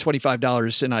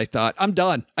 $125 and I thought, I'm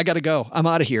done. I got to go. I'm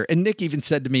out of here. And Nick even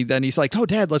said to me then, he's like, oh,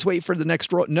 Dad, let's wait for the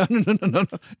next roll. No,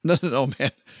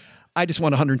 man. I just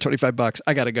won $125.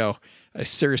 I got to go. I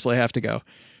seriously have to go.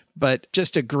 But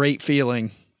just a great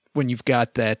feeling when you've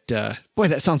got that. Boy,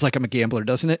 that sounds like I'm a gambler,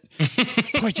 doesn't it?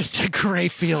 Boy, just a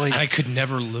great feeling. I could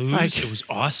never lose. It was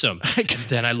awesome.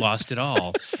 Then I lost it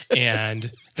all.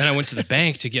 And then I went to the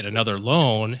bank to get another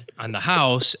loan on the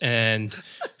house. And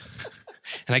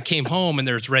I came home and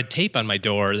there's red tape on my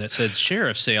door that said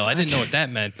sheriff's sale. I didn't know what that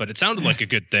meant, but it sounded like a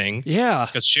good thing. Yeah.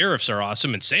 Because sheriffs are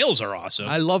awesome and sales are awesome.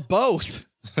 I love both.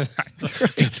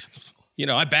 Right. You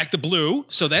know, I backed the blue,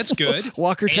 so that's good.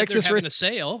 Walker, and Texas. They're having a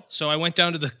sale, so I went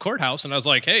down to the courthouse and I was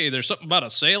like, "Hey, there's something about a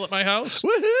sale at my house."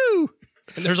 Woohoo!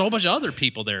 And there's a whole bunch of other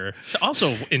people there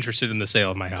also interested in the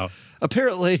sale of my house.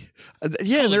 Apparently,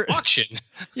 yeah, they're auction.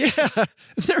 Yeah,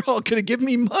 they're all going to give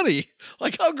me money.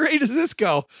 Like, how great does this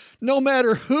go? No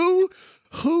matter who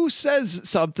says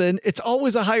something, it's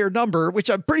always a higher number, which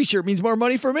I'm pretty sure means more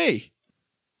money for me.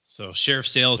 So sheriff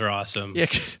sales are awesome. Yeah.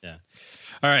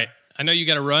 All right. I know you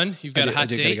got to run. You've got a hot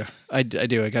date. I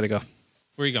do. I got to go.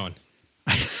 Where are you going?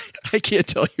 I can't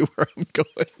tell you where I'm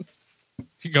going.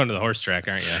 You're going to the horse track,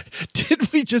 aren't you?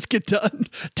 Did we just get done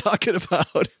talking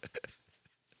about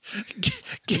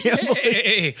gambling?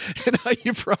 Hey. And how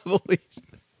you probably...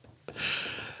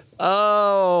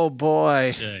 Oh,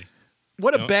 boy. Okay.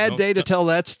 What a bad day to tell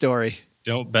that story.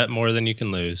 Don't bet more than you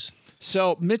can lose.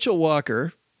 So Mitchell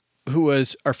Walker, who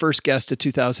was our first guest of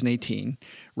 2018,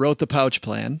 wrote the pouch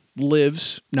plan,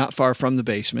 lives not far from the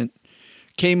basement,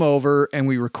 came over and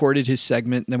we recorded his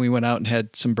segment. And then we went out and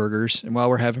had some burgers. And while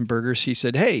we're having burgers, he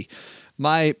said, hey,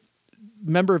 my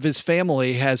member of his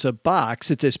family has a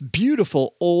box. It's this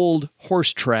beautiful old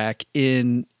horse track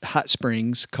in Hot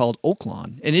Springs called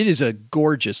Oaklawn. And it is a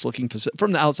gorgeous looking facility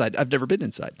from the outside. I've never been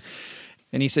inside.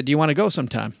 And he said, do you want to go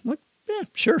sometime? I'm like, yeah,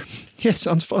 sure. Yeah,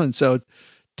 sounds fun. So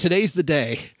today's the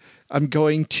day. I'm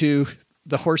going to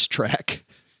the horse track.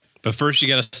 But first, you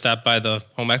got to stop by the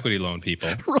home equity loan people.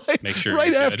 Right. Make sure.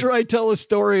 Right after I tell a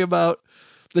story about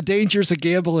the dangers of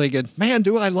gambling, and man,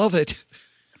 do I love it.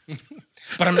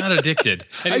 But I'm not addicted.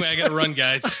 Anyway, I got to run,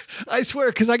 guys. I swear,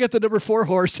 because I got the number 4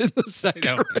 horse in the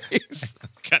second race.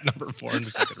 Got number 4 in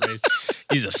the second race.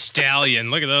 He's a stallion.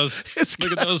 Look at those.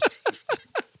 Look at those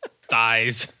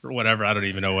thighs or whatever. I don't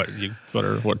even know what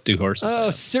do horses Oh,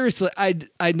 have. Seriously,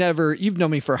 I never. You've known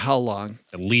me for how long?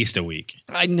 At least a week.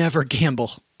 I never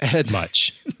gamble.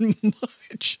 Much.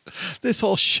 This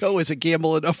whole show is a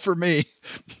gamble enough for me.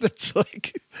 That's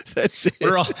it.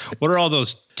 What are all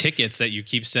those tickets that you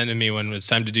keep sending me when it's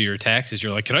time to do your taxes?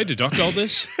 You're like, can I deduct all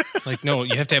this? Like, no,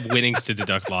 you have to have winnings to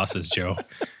deduct losses, Joe.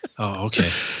 Oh, okay.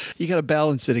 You got to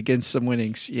balance it against some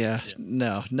winnings. Yeah.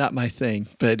 No, not my thing.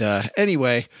 But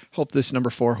anyway, hope this number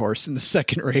 4 horse in the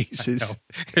second race is.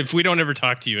 If we don't ever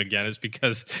talk to you again, it's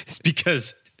because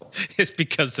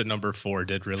the number 4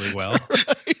 did really well. Right.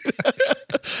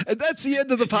 And that's the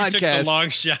end of the podcast. You took the long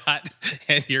shot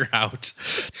and you're out.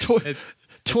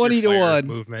 20 to 1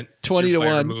 movement. 20 to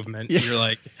 1 movement. Yeah. You're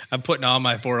like, I'm putting all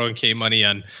my 401k money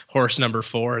on horse number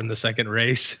 4 in the second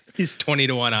race. He's 20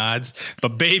 to 1 odds.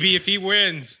 But baby, if he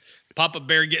wins, Papa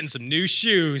Bear getting some new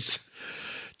shoes.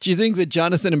 Do you think that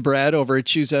Jonathan and Brad over at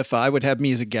Choose FI would have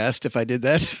me as a guest if I did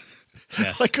that?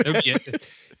 Yes.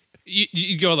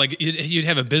 You go like you'd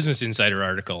have a Business Insider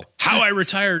article. How I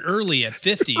retired early at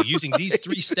 50 using these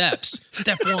 3 steps.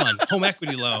 Step 1, home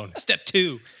equity loan. Step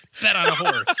 2, bet on a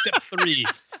horse. Step 3,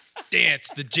 dance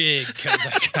the jig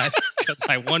because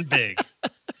I won big.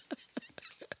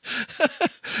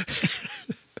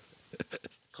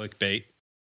 Clickbait.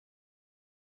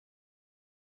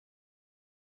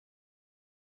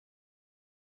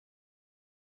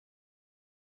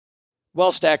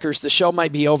 Well, Stackers, the show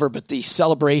might be over, but the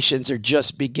celebrations are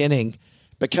just beginning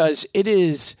because it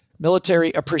is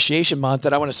Military Appreciation Month,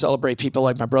 and I want to celebrate people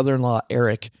like my brother-in-law,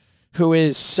 Eric, who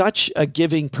is such a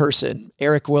giving person.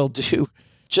 Eric will do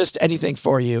just anything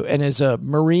for you. And as a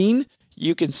Marine,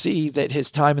 you can see that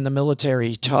his time in the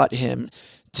military taught him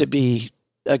to be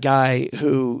a guy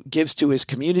who gives to his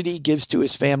community, gives to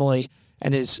his family,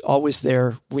 and is always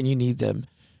there when you need them.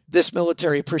 This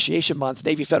Military Appreciation Month,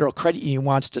 Navy Federal Credit Union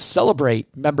wants to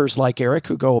celebrate members like Eric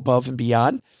who go above and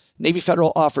beyond. Navy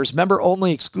Federal offers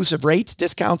member-only exclusive rates,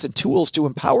 discounts, and tools to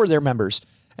empower their members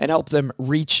and help them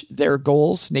reach their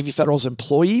goals. Navy Federal's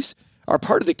employees are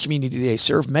part of the community they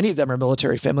serve. Many of them are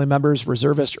military family members,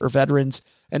 reservists, or veterans,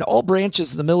 and all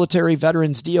branches of the military,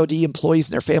 veterans, DOD employees,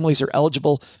 and their families are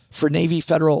eligible for Navy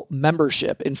Federal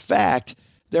membership. In fact,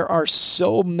 there are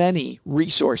so many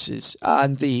resources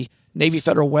on the Navy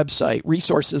Federal website,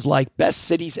 resources like Best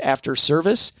Cities After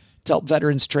Service, to help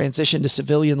veterans transition to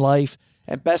civilian life,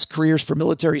 and best careers for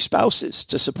military spouses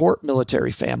to support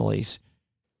military families.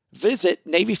 Visit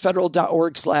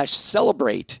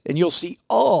NavyFederal.org/celebrate, and you'll see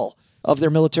all of their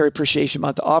Military Appreciation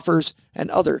Month offers and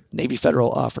other Navy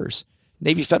Federal offers.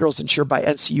 Navy Federal is insured by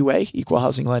NCUA, Equal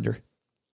Housing Lender.